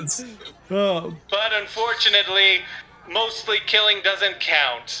hands. Oh, But unfortunately, mostly killing doesn't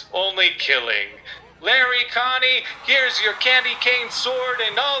count. Only killing. Larry, Connie, here's your candy cane sword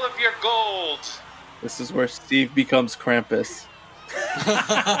and all of your gold. This is where Steve becomes Krampus.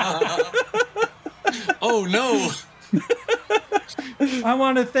 Oh no! I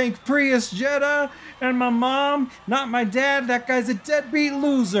want to thank Prius Jetta and my mom, not my dad. That guy's a deadbeat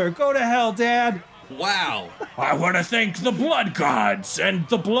loser. Go to hell, Dad. Wow. I want to thank the blood gods and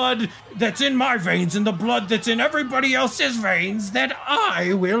the blood that's in my veins and the blood that's in everybody else's veins that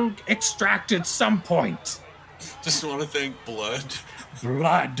I will extract at some point. Just want to thank blood.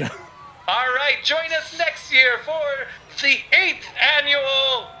 Blood. All right, join us next year for the 8th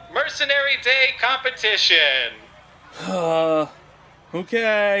annual Mercenary Day competition.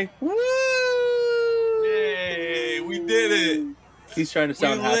 Okay. Woo! Yay! We did it. He's trying to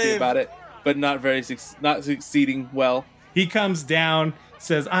sound We happy live. about it, but not not succeeding well. He comes down,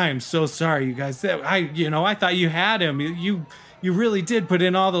 says, "I'm so sorry, you guys. I thought you had him. You really did put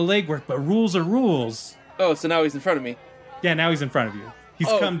in all the legwork, but rules are rules." Oh, so now he's in front of me. Yeah, now he's in front of you. He's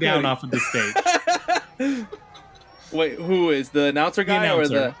Oh, come down goody. off of the stage. Wait, who is the announcer guy or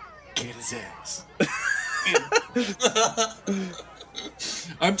announcer. Get his ass.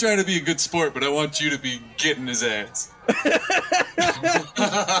 I'm trying to be a good sport, but I want you to be getting his ass.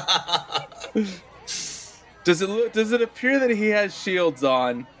 Does it appear that he has shields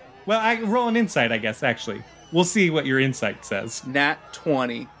on? Well, I roll an insight, I guess. Actually, we'll see what your insight says. Nat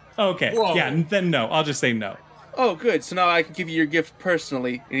 20. Okay. Whoa. Yeah. Then no. I'll just say no. Oh, good. So now I can give you your gift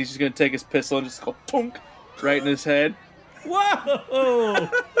personally, and he's just gonna take his pistol and just go punk right in his head. Whoa!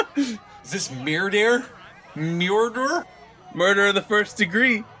 Is this Murder? Murder? Murder of the first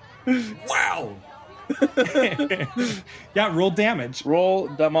degree. Wow. Yeah. Roll damage. Roll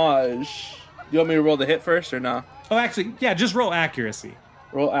damage. You want me to roll the hit first or not? Oh, actually, yeah. Just roll accuracy.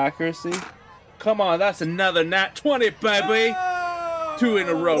 Roll accuracy. Come on, that's another nat 20, baby. 2 in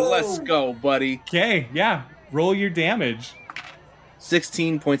a row. Let's go, buddy. Okay. Yeah. Roll your damage.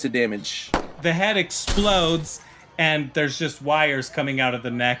 16 points of damage. The head explodes, and there's just wires coming out of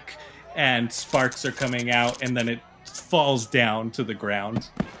the neck, and sparks are coming out, and then it falls down to the ground.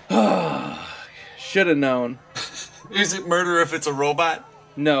 Should have known. Is it murder if it's a robot?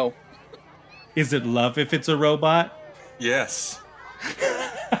 No. Is it love if it's a robot? Yes.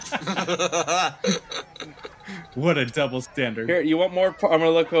 What a double standard. Here, you want more? I'm gonna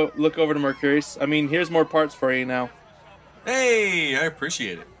look over to Mercurius. I mean, here's more parts for you now. Hey, I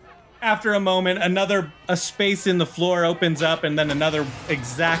appreciate it. After a moment, a space in the floor opens up, and then another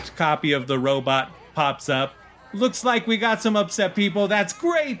exact copy of the robot pops up. Looks like we got some upset people. That's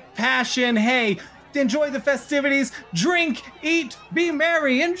great passion. Hey, enjoy the festivities. Drink, eat, be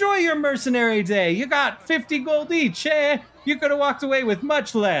merry. Enjoy your mercenary day. You got 50 gold each, eh? You could have walked away with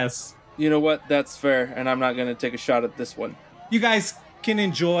much less. You know what? That's fair, and I'm not gonna take a shot at this one. You guys can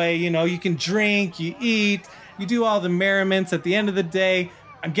enjoy. You can drink, you eat, you do all the merriments. At the end of the day,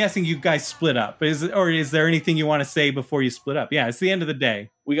 I'm guessing you guys split up. Is there anything you want to say before you split up? Yeah, it's the end of the day.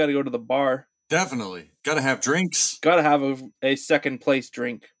 We got to go to the bar. Definitely. Got to have drinks. Got to have a second place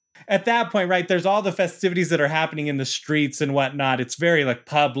drink. At that point, right, there's all the festivities that are happening in the streets and whatnot. It's very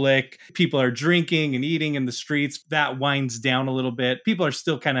public. People are drinking and eating in the streets. That winds down a little bit. People are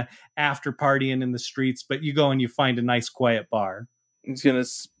still kind of after partying in the streets, but you go and you find a nice quiet bar. He's going to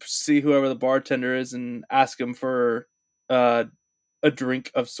see whoever the bartender is and ask him for a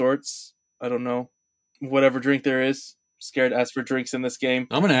drink of sorts. I don't know. Whatever drink there is. I'm scared to ask for drinks in this game.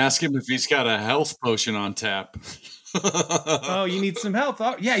 I'm going to ask him if he's got a health potion on tap. Oh, you need some help?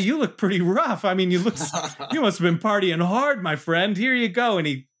 Oh, yeah, you look pretty rough. I mean, you must have been partying hard, my friend. Here you go. And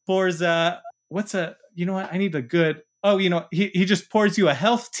he pours I need a good, he just pours you a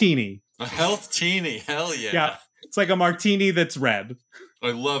health teeny. A health teeny. Hell yeah. Yeah. It's like a martini that's red.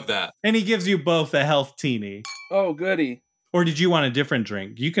 I love that. And he gives you both a health teeny. Oh, goody. Or did you want a different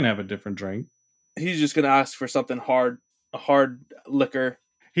drink? You can have a different drink. He's just going to ask for something hard, a hard liquor.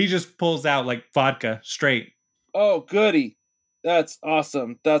 He just pulls out vodka straight. Oh, goody. That's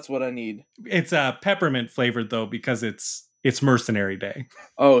awesome. That's what I need. It's peppermint flavored, though, because it's Mercenary Day.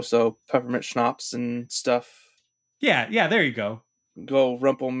 Oh, so peppermint schnapps and stuff. Yeah, there you go. Go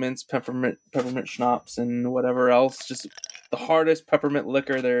Rumpelminz, peppermint schnapps, and whatever else. Just the hardest peppermint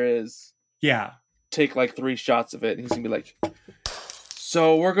liquor there is. Yeah. Take 3 shots of it, and he's going to be like,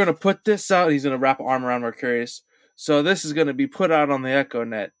 so we're going to put this out. He's going to wrap an arm around Mercurius. So this is going to be put out on the Echo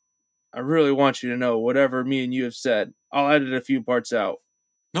Net. I really want you to know whatever me and you have said. I'll edit a few parts out.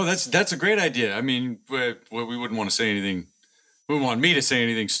 No, that's a great idea. I mean, we wouldn't want to say anything. We wouldn't want me to say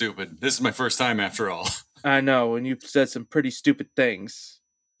anything stupid. This is my first time after all. I know, and you've said some pretty stupid things.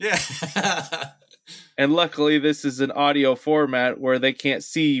 Yeah. And luckily, this is an audio format where they can't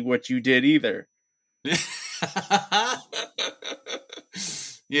see what you did either.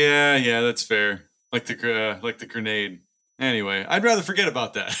 Yeah, that's fair. Like the grenade. Anyway, I'd rather forget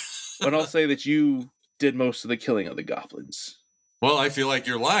about that. But I'll say that you did most of the killing of the goblins. Well, I feel like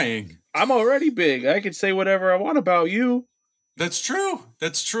you're lying. I'm already big. I can say whatever I want about you. That's true.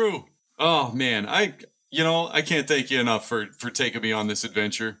 Oh man, I can't thank you enough for taking me on this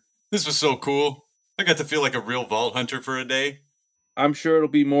adventure. This was so cool. I got to feel like a real vault hunter for a day. I'm sure it'll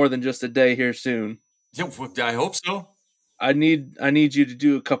be more than just a day here soon. Yeah, I hope so. I need you to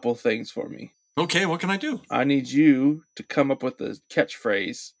do a couple things for me. Okay, what can I do? I need you to come up with a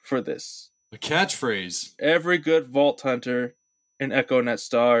catchphrase for this. A catchphrase? Every good vault hunter in Echo Net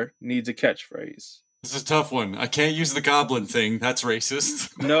Star needs a catchphrase. This is a tough one. I can't use the goblin thing. That's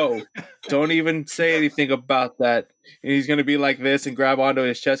racist. No, don't even say anything about that. And he's going to be like this and grab onto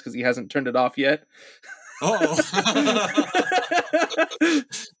his chest because he hasn't turned it off yet. Oh.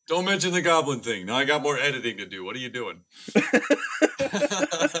 Don't mention the goblin thing. Now I got more editing to do. What are you doing?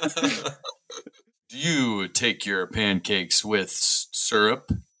 Do you take your pancakes with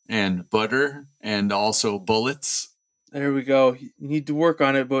syrup and butter and also bullets? There we go. You need to work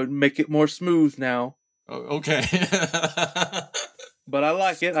on it, but make it more smooth now. Oh, okay. But I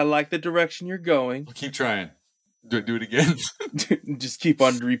like it. I like the direction you're going. I'll keep trying. Do it again. Just keep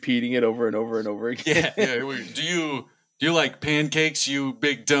on repeating it over and over and over again. Yeah. Do you like pancakes, you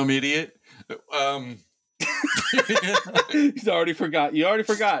big dumb idiot? He's already forgot. You already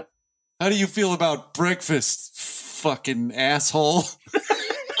forgot. How do you feel about breakfast, fucking asshole?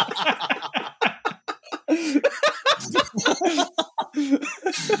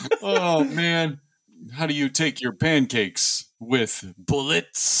 Oh man, how do you take your pancakes with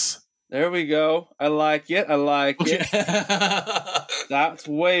bullets? There we go. I like it. Okay. That's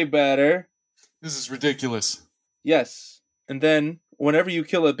way better. This is ridiculous. Yes. And then whenever you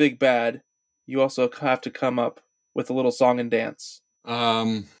kill a big bad, you also have to come up with a little song and dance.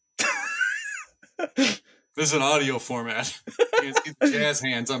 This is an audio format. You can see the jazz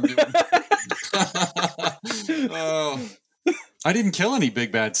hands I'm doing. Oh. I didn't kill any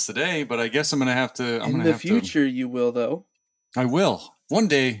big bads today, but I guess I'm gonna have to. In the future, you will, though. I will. One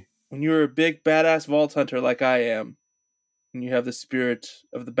day. When you're a big badass vault hunter like I am, and you have the spirit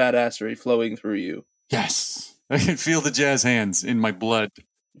of the badassery flowing through you. Yes. I can feel the jazz hands in my blood.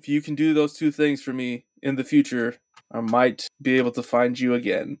 If you can do those two things for me in the future, I might be able to find you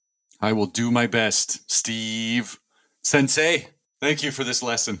again. I will do my best, Steve. Sensei, thank you for this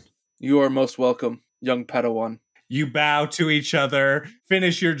lesson. You are most welcome, young Padawan. You bow to each other,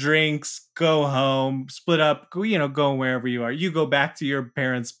 finish your drinks, go home, split up, go wherever you are. You go back to your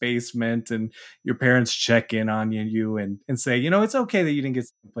parents' basement and your parents check in on you and say, it's okay that you didn't get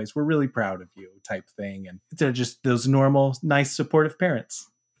to the place. We're really proud of you type thing. And they're just those normal, nice, supportive parents.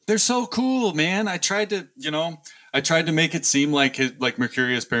 They're so cool, man. I tried to make it seem like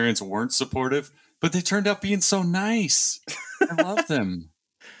Mercurius' parents weren't supportive, but they turned out being so nice. I love them.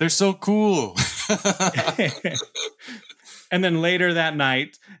 They're so cool. And then later that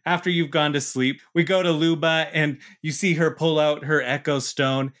night, after you've gone to sleep, we go to Luba and you see her pull out her Echo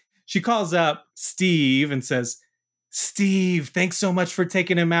Stone. She calls up Steve and says, Steve, thanks so much for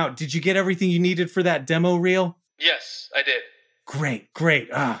taking him out. Did you get everything you needed for that demo reel? Yes, I did. Great.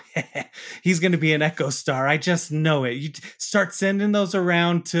 Oh, he's going to be an Echo Star. I just know it. You start sending those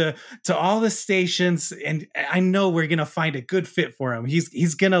around to all the stations, and I know we're going to find a good fit for him.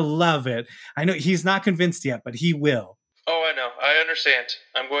 He's going to love it. I know he's not convinced yet, but he will. Oh, I know. I understand.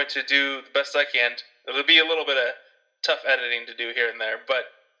 I'm going to do the best I can. It'll be a little bit of tough editing to do here and there, but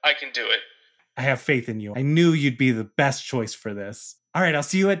I can do it. I have faith in you. I knew you'd be the best choice for this. All right, I'll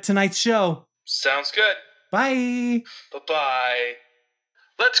see you at tonight's show. Sounds good. Bye. Bye-bye.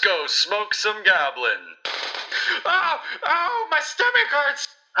 Let's go smoke some goblin. Oh, my stomach hurts.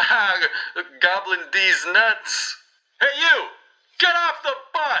 Goblin D's nuts. Hey, you! Get off the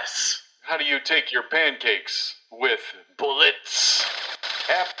bus! How do you take your pancakes? With bullets?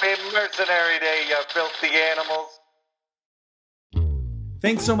 Happy Mercenary Day, you filthy animals.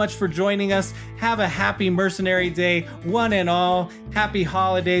 Thanks so much for joining us. Have a happy Mercenary Day, one and all. Happy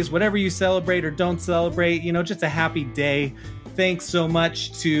holidays, whatever you celebrate or don't celebrate, just a happy day. Thanks so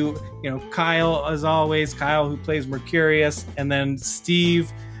much to, Kyle, as always, Kyle who plays Mercurius, and then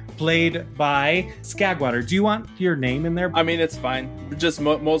Steve, played by Skagwater. Do you want your name in there? I mean, it's fine. Just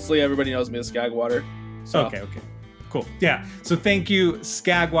mostly everybody knows me as Skagwater. So. Okay. Cool. Yeah. So thank you,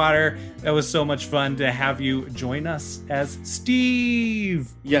 Skagwater. That was so much fun to have you join us as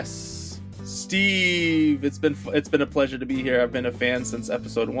Steve. Yes, Steve. It's been a pleasure to be here. I've been a fan since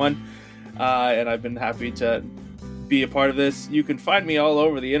episode 1, and I've been happy to be a part of this. You can find me all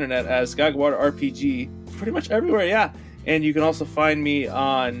over the internet as Skagwater RPG, pretty much everywhere. Yeah, and you can also find me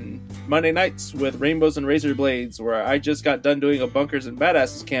on Monday nights with Rainbows and Razor Blades, where I just got done doing a Bunkers and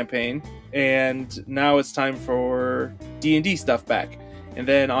Badasses campaign. And now it's time for D&D stuff back. And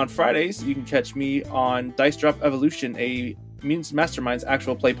then on Fridays, you can catch me on Dice Drop Evolution, a Mutants Masterminds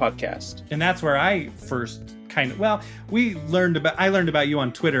actual play podcast. And that's where I first I learned about you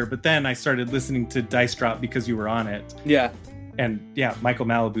on Twitter, but then I started listening to Dice Drop because you were on it. Yeah. And yeah, Michael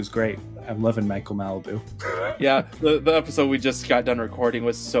Malibu's great. I'm loving Michael Malibu. Yeah, the episode we just got done recording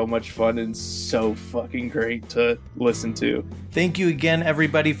was so much fun and so fucking great to listen to. Thank you again,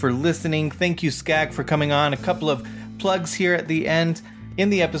 everybody, for listening. Thank you, Skag, for coming on. A couple of plugs here at the end. In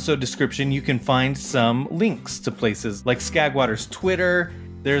the episode description, you can find some links to places like Skagwater's Twitter.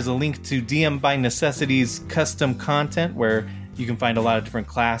 There's a link to DM by Necessity's custom content, where you can find a lot of different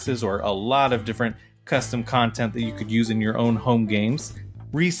classes or a lot of different custom content that you could use in your own home games.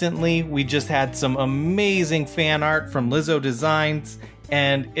 Recently, we just had some amazing fan art from Lizzo Designs,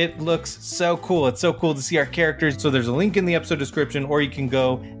 and it looks so cool. It's so cool to see our characters. So there's a link in the episode description, or you can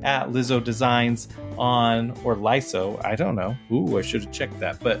go at Lizzo Designs or Lyso, I don't know. Ooh, I should have checked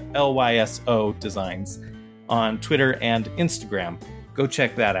that. But LYSO Designs on Twitter and Instagram. Go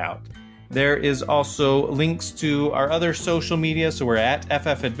check that out. There is also links to our other social media. So we're at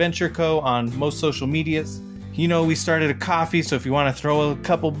FF Adventure Co. on most social medias. We started a coffee, so if you want to throw a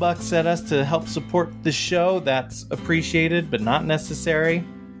couple bucks at us to help support the show, that's appreciated, but not necessary.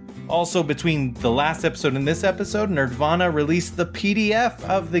 Also, between the last episode and this episode, Nerdvana released the PDF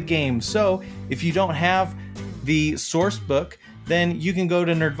of the game. So if you don't have the source book, then you can go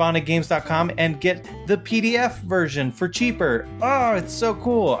to nerdvanagames.com and get the PDF version for cheaper. Oh, it's so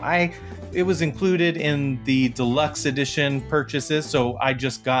cool. It was included in the deluxe edition purchases, so I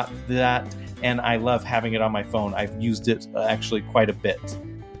just got that, and I love having it on my phone. I've used it actually quite a bit.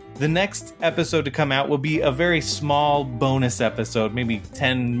 The next episode to come out will be a very small bonus episode, maybe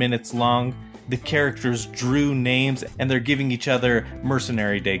 10 minutes long. The characters drew names, and they're giving each other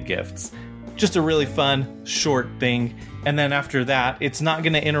Mercenary Day gifts. Just a really fun, short thing. And then after that, it's not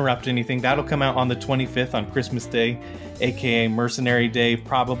going to interrupt anything. That'll come out on the 25th on Christmas Day, aka Mercenary Day,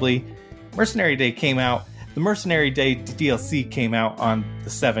 probably. Mercenary Day came out, the Mercenary Day DLC came out on the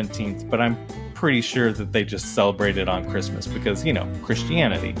 17th, but I'm pretty sure that they just celebrated on Christmas because,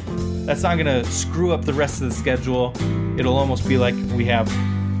 Christianity. That's not going to screw up the rest of the schedule. It'll almost be like we have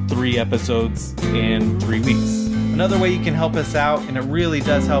 3 episodes in 3 weeks. Another way you can help us out, and it really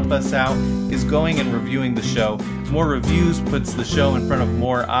does help us out, is going and reviewing the show. More reviews puts the show in front of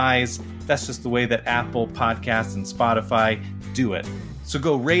more eyes. That's just the way that Apple Podcasts and Spotify do it. So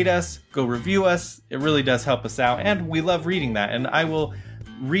go rate us, go review us. It really does help us out, and we love reading that. And I will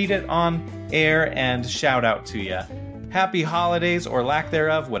read it on air and shout out to you. Happy holidays, or lack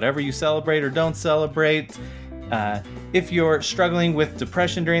thereof, whatever you celebrate or don't celebrate. If you're struggling with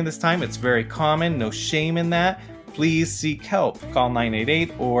depression during this time, it's very common. No shame in that. Please seek help. Call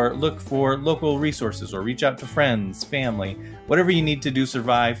 988 or look for local resources or reach out to friends, family, whatever you need to do,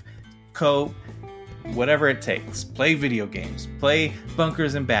 survive, cope, whatever it takes. Play video games. Play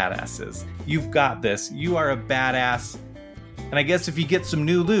Bunkers and Badasses. You've got this. You are a badass. And I guess if you get some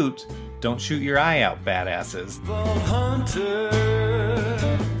new loot, don't shoot your eye out, badasses. Vault Hunter,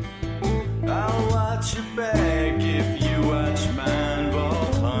 I'll watch your back if you watch mine,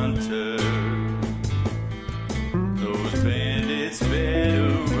 Vault Hunter. Those bandits better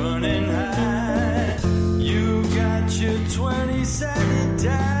run and hide. You got your 27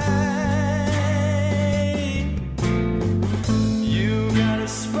 die. You got a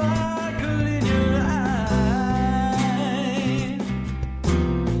sparkle in your eye.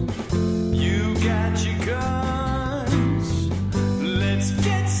 You got your guns. Let's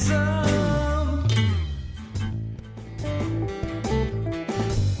get some.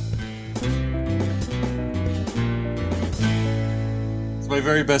 It's my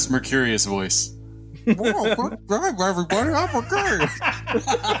very best Mercurius voice. Everybody, I'm Mercurius.